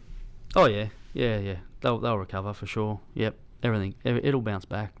for them? Oh yeah. They'll recover for sure. Yep, everything. It'll bounce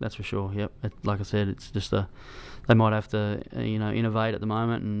back. That's for sure. Yep. Like I said, it's just they might have to innovate at the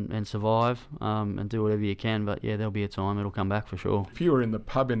moment and survive and do whatever you can. But yeah, there'll be a time it'll come back for sure. If you were in the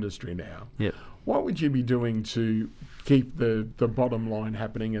pub industry now, yep, what would you be doing to keep the bottom line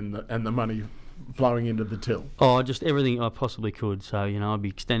happening and the money flowing into the till? Oh, just everything I possibly could. So, I'd be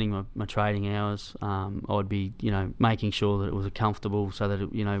extending my trading hours. I'd be, making sure that it was comfortable so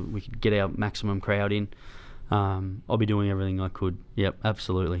that, we could get our maximum crowd in. I'll be doing everything I could. Yep,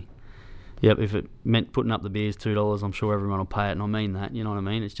 absolutely. Yep, if it meant putting up the beers $2, I'm sure everyone will pay it, and I mean that, you know what I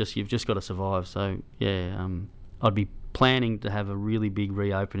mean? It's just, you've just got to survive. So, yeah, I'd be planning to have a really big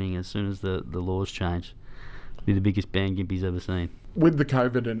reopening as soon as the laws change. It'll be the biggest ban Gympie's ever seen. With the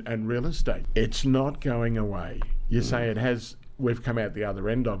COVID and real estate, it's not going away. You say it has, we've come out the other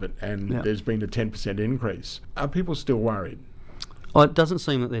end of it, and there's been a 10% increase. Are people still worried? Oh, it doesn't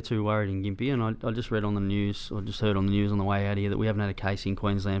seem that they're too worried in Gympie, and I just read on the news, or just heard on the news on the way out here, that we haven't had a case in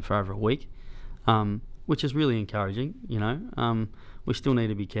Queensland for over a week, which is really encouraging, We still need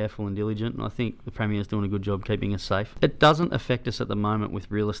to be careful and diligent, and I think the Premier's doing a good job keeping us safe. It doesn't affect us at the moment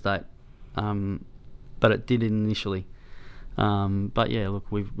with real estate, but it did initially. But yeah, look,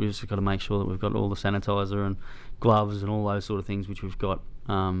 we've just got to make sure that we've got all the sanitizer and gloves and all those sort of things which we've got,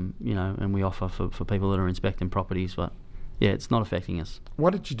 and we offer for people that are inspecting properties. But yeah, it's not affecting us.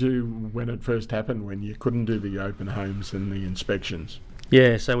 What did you do when it first happened, when you couldn't do the open homes and the inspections?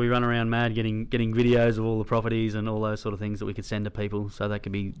 Yeah, so we run around mad getting videos of all the properties and all those sort of things that we could send to people, so they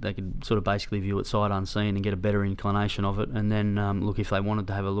could sort of basically view it sight unseen and get a better inclination of it. And then look, if they wanted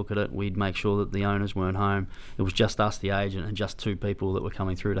to have a look at it, we'd make sure that the owners weren't home. It was just us, the agent, and just two people that were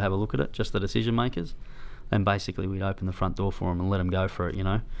coming through to have a look at it, just the decision makers. And basically we'd open the front door for them and let them go for it.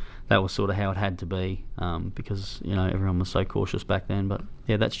 That was sort of how it had to be, because everyone was so cautious back then. But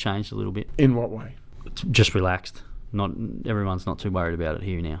yeah, that's changed a little bit. In what way? It's just relaxed. Not everyone's not too worried about it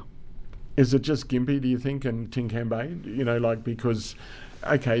here now. Is it just Gympie, do you think, and Tinkham Bay? Because,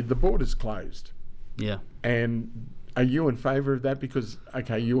 okay, the border's closed. Yeah. And are you in favour of that? Because,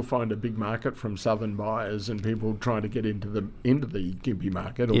 okay, you'll find a big market from southern buyers and people trying to get into the Gympie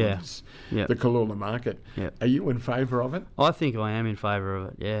market or the Kalula market. Yeah. Are you in favour of it? I think I am in favour of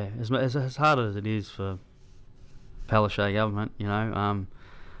it. Yeah. As hard as it is for Palaszczuk government,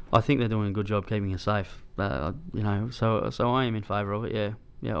 I think they're doing a good job keeping us safe. So I am in favour of it.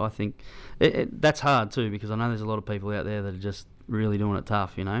 Yeah. I think that's hard too, because I know there's a lot of people out there that are just really doing it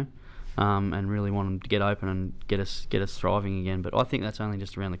tough, and really want them to get open and get us thriving again. But I think that's only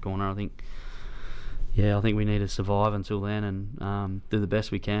just around the corner. I think we need to survive until then and do the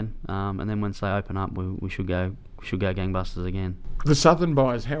best we can. And then once they open up, we should go gangbusters again. The southern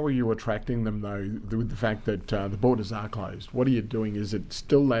buyers, how are you attracting them though, with the fact that the borders are closed? What are you doing? Is it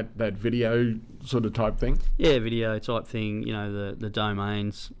still that video sort of type thing? Yeah, video type thing. The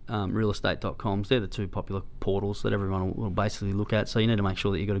domains, realestate.coms, they're the two popular portals that everyone will basically look at. So you need to make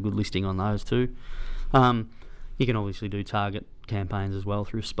sure that you've got a good listing on those too. You can obviously do target campaigns as well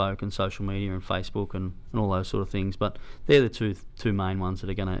through Spoke and social media and Facebook and all those sort of things. But they're the two main ones that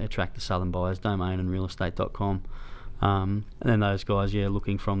are going to attract the southern buyers, domain and realestate.com. And then those guys,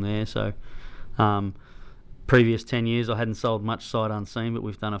 looking from there. So previous 10 years I hadn't sold much sight unseen, but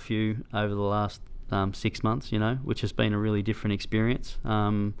we've done a few over the last 6 months, which has been a really different experience.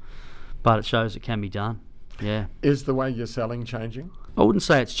 But it shows it can be done. Yeah. Is the way you're selling changing? I wouldn't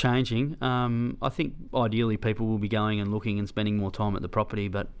say it's changing. I think ideally people will be going and looking and spending more time at the property,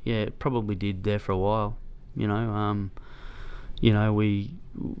 but yeah, it probably did there for a while.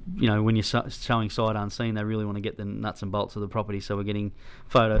 when you're showing sight unseen, they really want to get the nuts and bolts of the property. So we're getting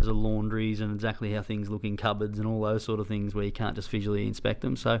photos of laundries and exactly how things look in cupboards and all those sort of things where you can't just visually inspect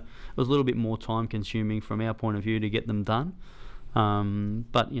them. So it was a little bit more time consuming from our point of view to get them done.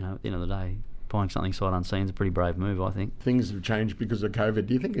 But at the end of the day, buying something sight unseen is a pretty brave move, I think. Things have changed because of COVID.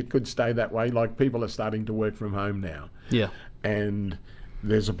 Do you think it could stay that way? Like, people are starting to work from home now. Yeah. And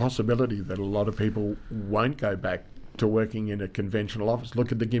there's a possibility that a lot of people won't go back to working in a conventional office.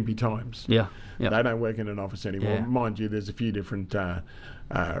 Look at the Gympie Times. Yeah. Yep. They don't work in an office anymore. Yeah. Mind you, there's a few different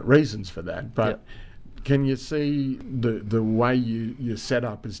reasons for that. But can you see the way your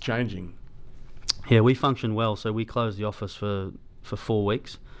setup is changing? Yeah, we function well. So we closed the office for 4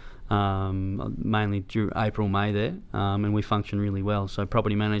 weeks, mainly through April, May there, and we function really well. So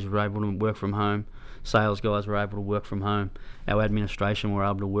property managers were able to work from home. Sales guys were able to work from home. Our administration were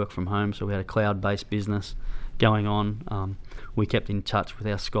able to work from home. So we had a cloud-based business going on. We kept in touch with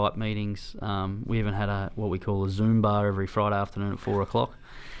our Skype meetings. We even had what we call a Zoom bar every Friday afternoon at 4 o'clock.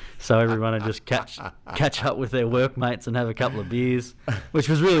 So everyone would just catch up with their workmates and have a couple of beers, which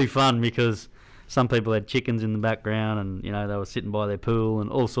was really fun because some people had chickens in the background and, they were sitting by their pool and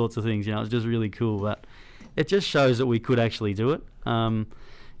all sorts of things. It was just really cool. But it just shows that we could actually do it.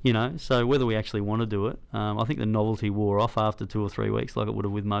 So whether we actually want to do it, I think the novelty wore off after 2 or 3 weeks like it would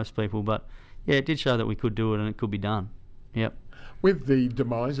have with most people. But yeah, it did show that we could do it and it could be done. Yep. With the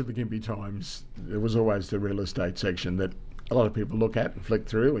demise of the Gympie Times, there was always the real estate section that a lot of people look at and flick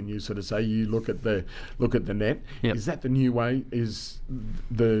through, and you sort of say you look at the net. Yep. Is that the new way? Was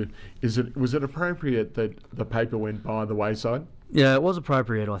it appropriate that the paper went by the wayside? Yeah, it was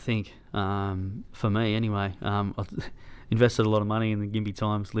appropriate, I think, for me anyway. I invested a lot of money in the Gympie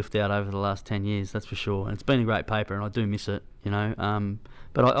Times lift out over the last 10 years, that's for sure. And it's been a great paper and I do miss it,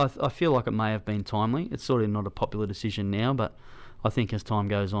 But I feel like it may have been timely. It's sort of not a popular decision now, but I think as time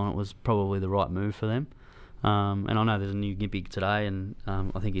goes on, it was probably the right move for them. And I know there's a new Gympie today, and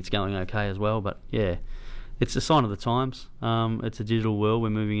I think it's going okay as well. But yeah, it's a sign of the times. It's a digital world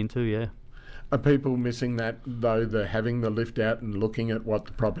we're moving into, yeah. Are people missing that, though, having the lift out and looking at what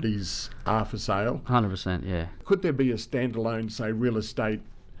the properties are for sale? 100%, yeah. Could there be a standalone, say, real estate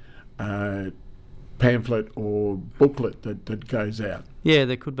pamphlet or booklet that goes out? Yeah,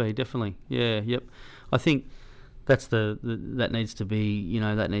 there could be, definitely. Yeah, yep. I think that's that needs to be,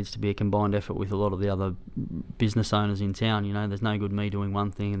 that needs to be a combined effort with a lot of the other business owners in town. There's no good me doing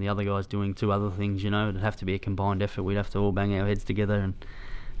one thing and the other guys doing 2 other things. It'd have to be a combined effort. We'd have to all bang our heads together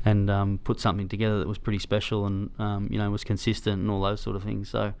and put something together that was pretty special and was consistent and all those sort of things.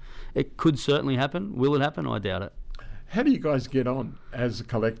 So it could certainly happen. Will it happen? I doubt it. How do you guys get on as a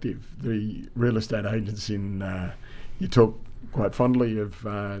collective? The real estate agents you talk quite fondly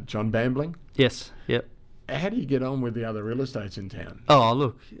of John Bambling. Yes. Yep. How do you get on with the other real estates in town? Oh,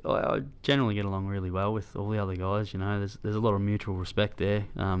 look, I generally get along really well with all the other guys. There's a lot of mutual respect there.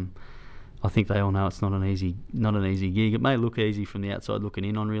 I think they all know it's not an easy gig. It may look easy from the outside looking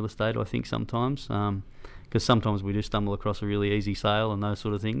in on real estate, I think, sometimes, because sometimes we do stumble across a really easy sale and those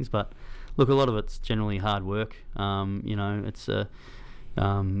sort of things. But look, a lot of it's generally hard work. It's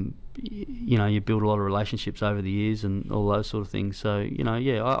you build a lot of relationships over the years and all those sort of things. So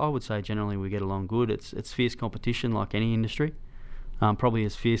I would say generally we get along good. It's fierce competition like any industry, probably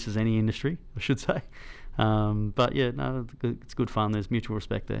as fierce as any industry, I should say. But yeah, no, it's good fun. There's mutual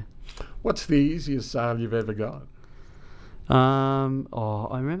respect there. What's the easiest sale you've ever got? I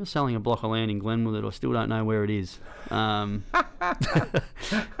remember selling a block of land in Glenwood that I still don't know where it is. But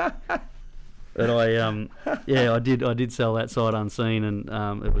I did sell that sight unseen,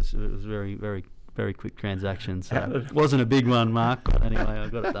 and it was very, very, very quick transaction. So it wasn't a big one, Mark. But anyway, I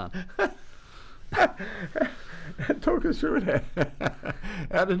got it done. Talk us through it.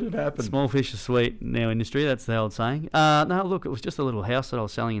 How did it happen? Small fish are sweet in our industry, that's the old saying. No, look, it was just a little house that I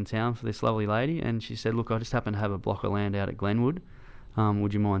was selling in town for this lovely lady, and she said, look, I just happen to have a block of land out at Glenwood.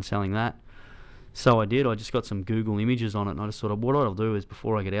 Would you mind selling that? So I did. I just got some Google images on it, and I just thought, what I'll do is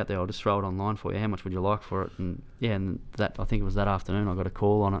before I get out there, I'll just throw it online for you. How much would you like for it? And yeah, and that, I think it was that afternoon, I got a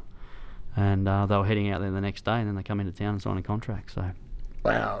call on it, and they were heading out there the next day, and then they come into town and sign a contract. So.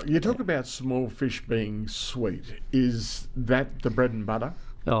 Wow. You talk about small fish being sweet. Is that the bread and butter?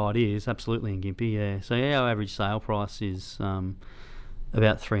 Oh, it is, absolutely, in Gympie, yeah. So yeah, our average sale price is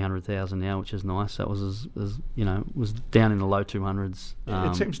about 300,000 now, which is nice. That was was down in the low 200s.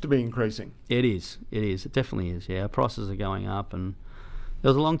 It seems to be increasing. It is. It definitely is. Yeah, our prices are going up, and there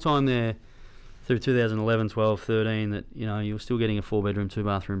was a long time there through 2011, 12, 13 that you were still getting a 4-bedroom,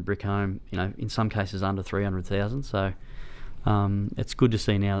 2-bathroom brick home. In some cases under 300,000. So It's good to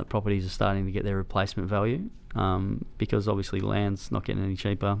see now that properties are starting to get their replacement value, because obviously land's not getting any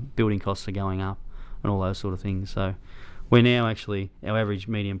cheaper, building costs are going up, and all those sort of things. So we're now actually, our average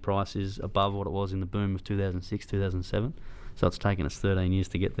median price is above what it was in the boom of 2006, 2007. So it's taken us 13 years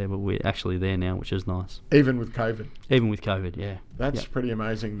to get there, but we're actually there now, which is nice. Even with COVID? Even with COVID, yeah. That's pretty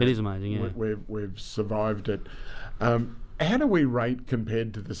amazing. It is amazing, yeah. We've survived it. How do we rate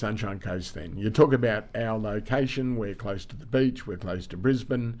compared to the Sunshine Coast then? You talk about our location, we're close to the beach, we're close to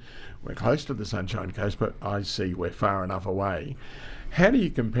Brisbane, we're close to the Sunshine Coast, but I see we're far enough away. How do you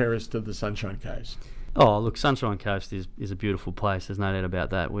compare us to the Sunshine Coast? Oh, look, Sunshine Coast is a beautiful place. There's no doubt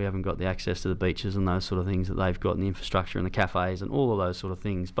about that. We haven't got the access to the beaches and those sort of things that they've got, and the infrastructure and the cafes and all of those sort of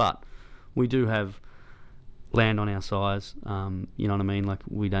things. But we do have land on our size. You know what I mean? Like,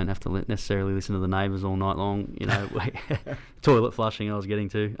 we don't have to necessarily listen to the neighbours all night long. You know, toilet flushing I was getting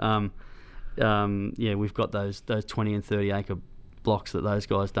to. Yeah, we've got those 20 and 30 acre blocks that those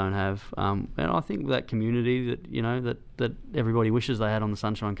guys don't have, and I think that community that, you know, that everybody wishes they had on the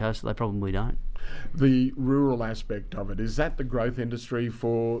Sunshine Coast, they probably don't. The rural aspect of it, is that the growth industry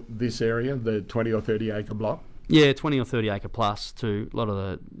for this area, the 20 or 30 acre block? Yeah, 20 or 30 acre plus too. A lot of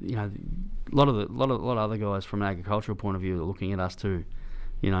the, you know, a lot of other guys from an agricultural point of view are looking at us too,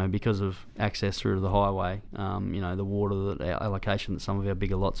 you know, because of access through to the highway, you know, the water allocation that some of our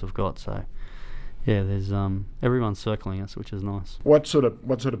bigger lots have got. So yeah, there's everyone's circling us, which is nice. What sort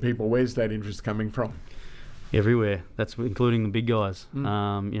of people? Where's that interest coming from? Everywhere. That's including the big guys. You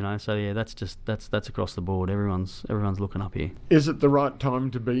know, so yeah, that's across the board. Everyone's looking up here. Is it the right time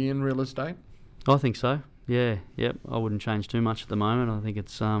to be in real estate? I think so. Yeah, yep. I wouldn't change too much at the moment. I think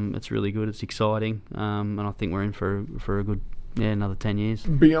it's really good. It's exciting, and I think we're in for a good another 10 years.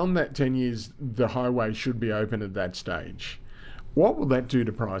 Beyond that 10 years, the highway should be open at that stage. What will that do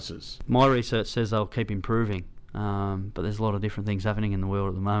to prices? My research says they'll keep improving, but there's a lot of different things happening in the world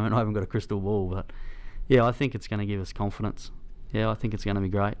at the moment. I haven't got a crystal ball, but yeah, I think it's going to give us confidence. Yeah, I think it's going to be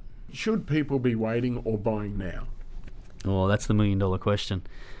great. Should people be waiting or buying now? Oh, that's the $1 million question.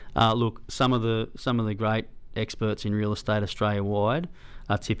 Look, some of the great experts in real estate Australia-wide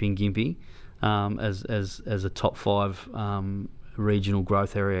are tipping Gympie as a top 5 regional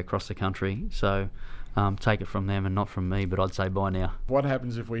growth area across the country. So take it from them and not from me, but I'd say buy now. What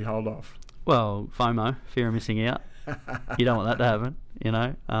happens if we hold off? Well, FOMO, fear of missing out. You don't want that to happen, you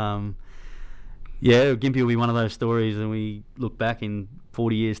know. Yeah, Gympie will be one of those stories, and we look back in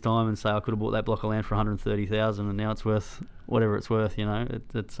 40 years' time and say, I could have bought that block of land for $130,000, and now it's worth whatever it's worth. You know,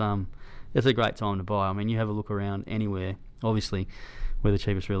 it's a great time to buy. I mean, you have a look around anywhere. Obviously, we're the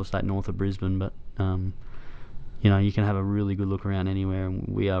cheapest real estate north of Brisbane, but you know, you can have a really good look around anywhere, and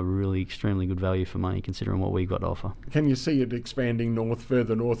we are really extremely good value for money considering what we've got to offer. Can you see it expanding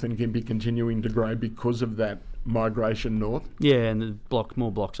further north, and Gympie continuing to grow because of that migration north? Yeah, and the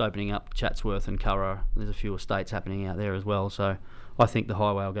more blocks opening up, Chatsworth and Curragh. There's a few estates happening out there as well, so I think the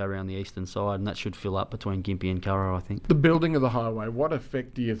highway will go around the eastern side, and that should fill up between Gympie and Curragh, I think. The building of the highway, what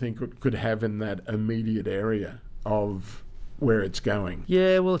effect do you think it could have in that immediate area of where it's going?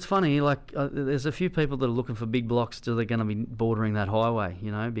 Yeah, well, it's funny, like there's a few people that are looking for big blocks that are going to be bordering that highway,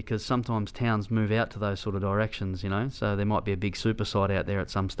 you know, because sometimes towns move out to those sort of directions, you know, so there might be a big super site out there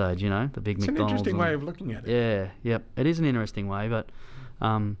at some stage, you know, the big McDonald's. It's an interesting way of looking at it. Yeah, yep, it is an interesting way, but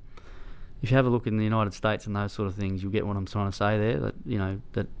if you have a look in the United States and those sort of things, you'll get what I'm trying to say there, that, you know,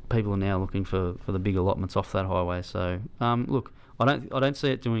 that people are now looking for the big allotments off that highway. So, look, I don't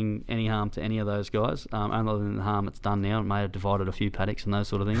see it doing any harm to any of those guys, other than the harm it's done now. It may have divided a few paddocks and those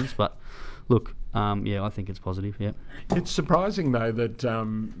sort of things, but look, yeah, I think it's positive, yeah. It's surprising, though,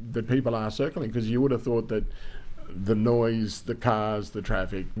 that people are circling, because you would have thought that the noise, the cars, the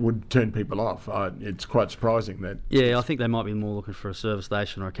traffic would turn people off. It's quite surprising that. Yeah, I think they might be more looking for a service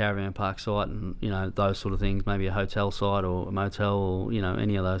station or a caravan park site, and, you know, those sort of things. Maybe a hotel site or a motel, or, you know,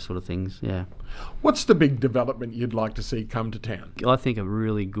 any of those sort of things. Yeah. What's the big development you'd like to see come to town? I think a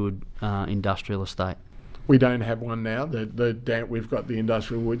really good industrial estate. We don't have one now. We've got the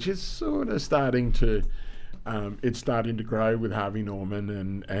industrial, which is sort of starting to. It's starting to grow with Harvey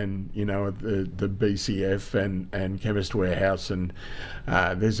Norman and you know, the BCF and Chemist Warehouse, and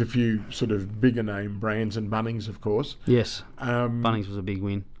there's a few sort of bigger name brands, and Bunnings, of course. Yes, Bunnings was a big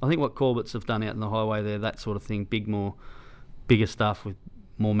win. I think what Corbett's have done out in the highway there, that sort of thing, bigger stuff with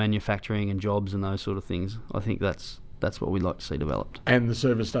more manufacturing and jobs and those sort of things. I think that's what we'd like to see developed. And the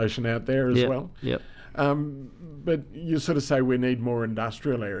service station out there as well. Yep. But you sort of say we need more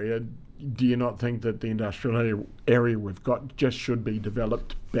industrial area. Do you not think that the industrial area we've got just should be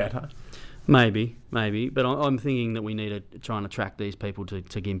developed better? Maybe, but I'm thinking that we need to try and attract these people to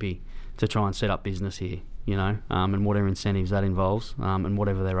Gympie to try and set up business here. you know, and whatever incentives that involves, and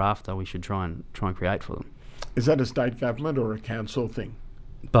whatever they're after, we should try and create for them. Is that a state government or a council thing?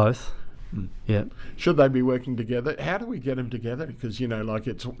 Both. Yeah. Should they be working together? How do we get them together? Because, you know, like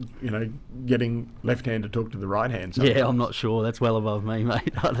it's, you know, getting left hand to talk to the right hand. Sometimes. Yeah, I'm not sure. That's well above me,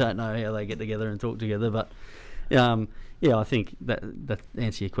 mate. I don't know how they get together and talk together, but yeah, I think that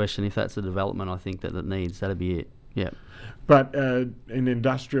answer your question. If that's a development, I think that needs, that'd be it. Yeah. But an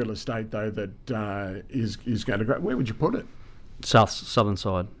industrial estate though that is going to grow. Where would you put it? Southern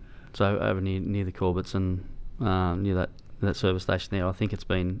side, so over near the Corbett's and near that service station there. I think it's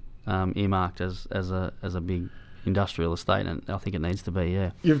been earmarked as a big industrial estate, and I think it needs to be.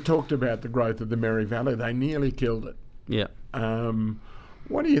 Yeah. You've talked about the growth of the Mary Valley. They nearly killed it. Yeah.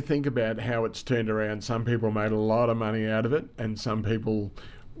 What do you think about how it's turned around? Some people made a lot of money out of it, and some people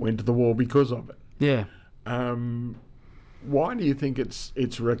went to the wall because of it. Yeah. Why do you think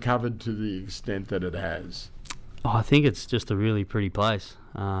it's recovered to the extent that it has? Oh, I think it's just a really pretty place,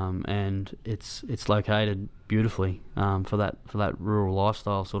 and it's located beautifully for that rural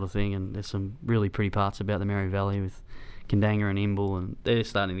lifestyle sort of thing. And there's some really pretty parts about the Mary Valley with Kandanga and Imbil, and they're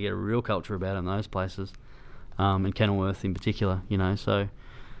starting to get a real culture about it in those places, and Kenilworth in particular. You know, so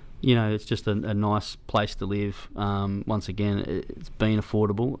you know it's just a nice place to live. Once again, it's been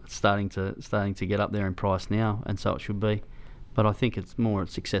affordable. It's starting to get up there in price now, and so it should be. But I think it's more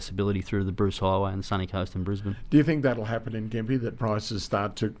its accessibility through the Bruce Highway and the Sunny Coast in Brisbane. Do you think that'll happen in Gympie, that prices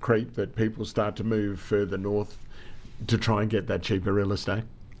start to creep, that people start to move further north to try and get that cheaper real estate?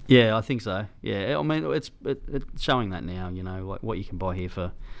 Yeah, I think so. Yeah, I mean it's showing that now. You know, like what you can buy here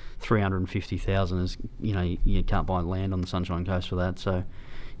for $350,000 is, you know, you can't buy land on the Sunshine Coast for that. So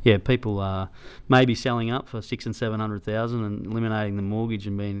yeah, people are maybe selling up for $600,000 and $700,000 and eliminating the mortgage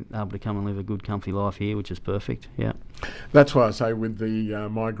and being able to come and live a good, comfy life here, which is perfect. Yeah, that's why I say with the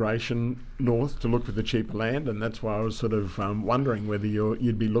migration north to look for the cheaper land, and that's why I was sort of wondering whether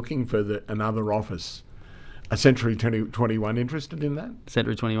you'd be looking for another office. A Century 21 interested in that?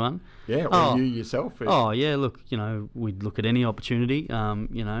 Century 21? Yeah, or you yourself? Oh, yeah, look, you know, we'd look at any opportunity.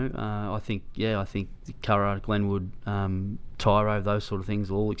 You know, I think Curra, Glenwood, Tyro, those sort of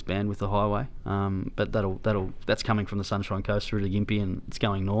things will all expand with the highway. But that's coming from the Sunshine Coast through to Gympie, and it's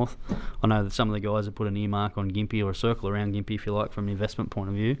going north. I know that some of the guys have put an earmark on Gympie, or a circle around Gympie, if you like, from an investment point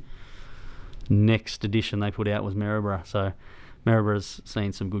of view. Next edition they put out was Maryborough, so Maryboroug's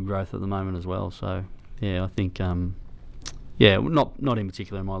seen some good growth at the moment as well, so... Yeah, I think, not in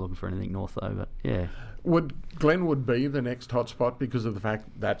particular am I looking for anything north though, but yeah. Would Glenwood be the next hotspot because of the fact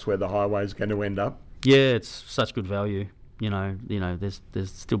that's where the highway is going to end up? Yeah, it's such good value. You know, there's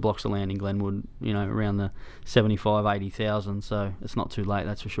still blocks of land in Glenwood, you know, around the 75,000-80,000, so it's not too late,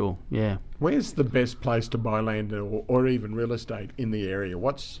 that's for sure. Yeah. Where's the best place to buy land or even real estate in the area?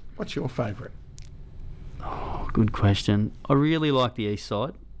 What's your favourite? Oh, good question. I really like the east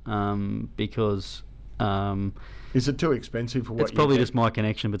side because. Is it too expensive for what it's probably just my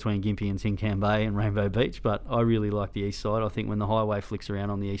connection between Gympie and Tincan Bay and Rainbow Beach, but I really like the east side. I think when the highway flicks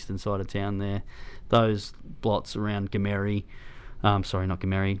around on the eastern side of town there, those blots around Gomborian,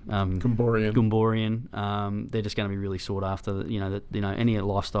 they're just going to be really sought after. Any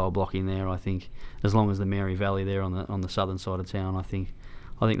lifestyle block in there, I think, as long as the Mary Valley there on the southern side of town, I think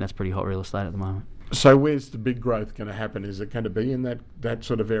that's pretty hot real estate at the moment. So where's the big growth going to happen? Is it going to be in that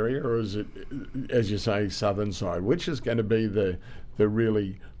sort of area, or is it, as you say, southern side? Which is going to be the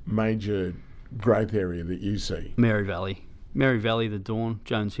really major growth area that you see? Mary Valley, the Dawn,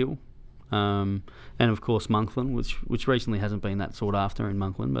 Jones Hill, and of course Monkland, which recently hasn't been that sought after in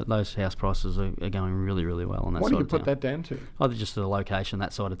Monkland, but those house prices are going really, really well on that side of town. What do you put that down to? Either just the location,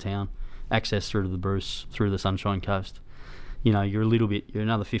 that side of town, access through to the Bruce, through the Sunshine Coast. You know, you're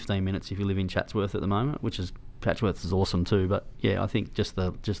another 15 minutes if you live in Chatsworth at the moment, Chatsworth is awesome too. But yeah, I think just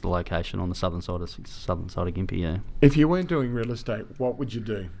the location on the southern side of Gympie. Yeah. If you weren't doing real estate, what would you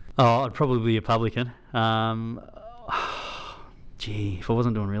do? Oh, I'd probably be a publican. If I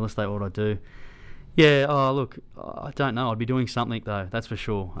wasn't doing real estate, what would I do? Yeah. Oh, look, I don't know. I'd be doing something though. That's for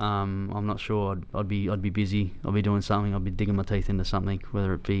sure. I'm not sure. I'd be busy. I'd be doing something. I'd be digging my teeth into something,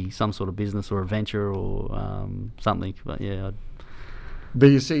 whether it be some sort of business or a venture or something. But yeah. Do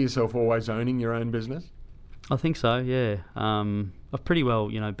you see yourself always owning your own business? I think so. Yeah. I've pretty well,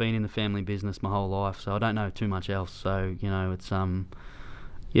 been in the family business my whole life, so I don't know too much else. So it's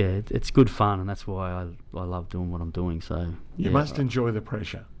it's good fun, and that's why I love doing what I'm doing. So you must enjoy the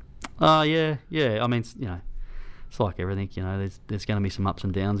pressure. Yeah. I mean, it's like everything. There's going to be some ups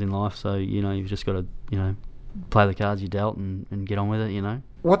and downs in life. So you've just got to play the cards you dealt and get on with it.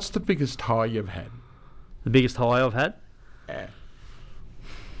 What's the biggest high you've had? The biggest high I've had? Yeah.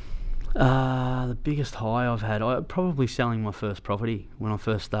 The biggest high I've had, probably selling my first property. When I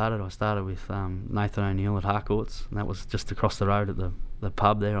first started, I started with Nathan O'Neill at Harcourts, and that was just across the road at the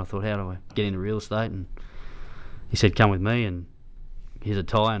pub there. I thought, how do I get into real estate? And he said, come with me, and here's a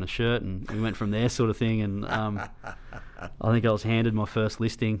tie and a shirt, and we went from there, sort of thing. And I think I was handed my first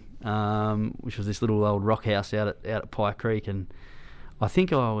listing, which was this little old rock house out at Pie Creek, and I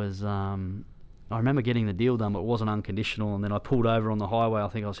think I remember getting the deal done, but it wasn't unconditional, and then I pulled over on the highway. I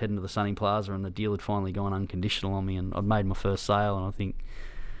think I was heading to the Sunny Plaza, and the deal had finally gone unconditional on me, and I'd made my first sale, and I think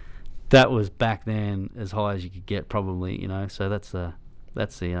that was back then as high as you could get, probably, so that's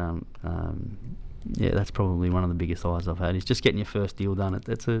probably one of the biggest highs I've had, is just getting your first deal done.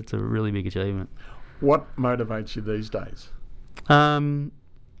 It's a really big achievement. What motivates you these days? The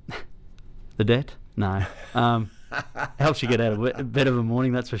debt? No. Helps you get out of bed of a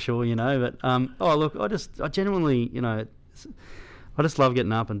morning, that's for sure, But I genuinely, I just love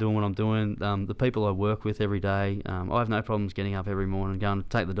getting up and doing what I'm doing. The people I work with every day, I have no problems getting up every morning, going to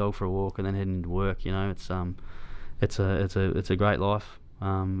take the dog for a walk, and then heading to work. It's a great life,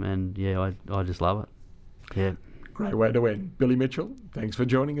 and yeah, I just love it. Yeah. Great way to end. Billy Mitchell, thanks for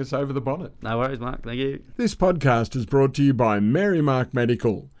joining us over the bonnet. No worries, Mark. Thank you. This podcast is brought to you by Merrimark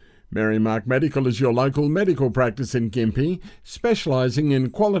Medical. Merrimark Medical is your local medical practice in Gympie, specialising in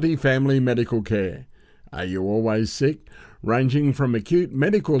quality family medical care. Are you always sick? Ranging from acute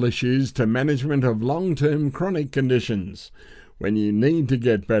medical issues to management of long-term chronic conditions. When you need to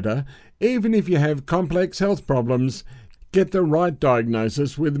get better, even if you have complex health problems, get the right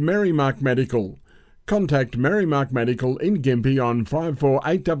diagnosis with Merrimark Medical. Contact Merrimark Medical in Gympie on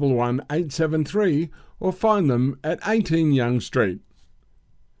 54811 873 or find them at 18 Young Street.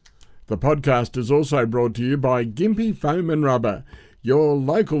 The podcast is also brought to you by Gympie Foam and Rubber, your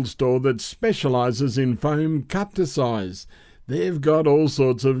local store that specialises in foam cut to size. They've got all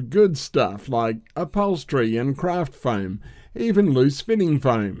sorts of good stuff like upholstery and craft foam, even loose fitting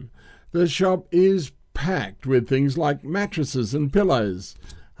foam. The shop is packed with things like mattresses and pillows.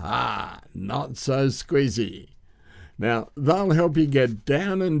 Not so squeezy. Now, they'll help you get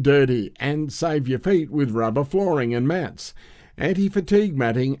down and dirty and save your feet with rubber flooring and mats, anti-fatigue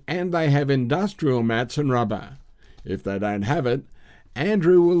matting, and they have industrial mats and rubber. If they don't have it,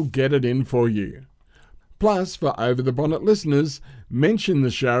 Andrew will get it in for you. Plus, for Over the Bonnet listeners, mention the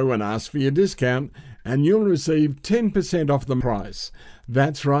show and ask for your discount, and you'll receive 10% off the price.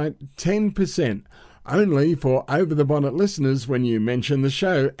 That's right, 10%. Only for Over the Bonnet listeners when you mention the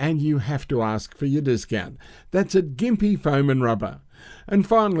show, and you have to ask for your discount. That's at Gympie Foam and Rubber. And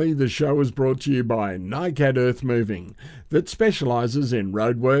finally, the show is brought to you by NICAD Earth Moving, that specialises in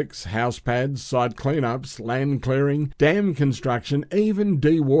roadworks, house pads, site cleanups, land clearing, dam construction, even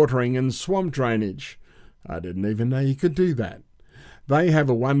dewatering and swamp drainage. I didn't even know you could do that. They have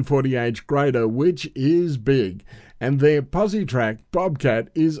a 140H grader, which is big, and their PosiTrack Bobcat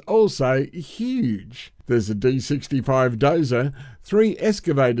is also huge. There's a D65 dozer, 3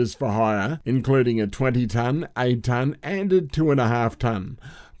 excavators for hire, including a 20-tonne, 8-tonne and a 2.5-tonne.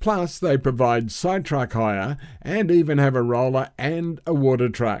 Plus, they provide side truck hire and even have a roller and a water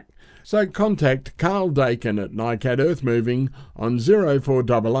truck. So contact Carl Dakin at NICAD Earth Moving on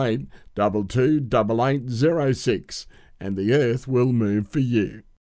 0488 228806 and the earth will move for you.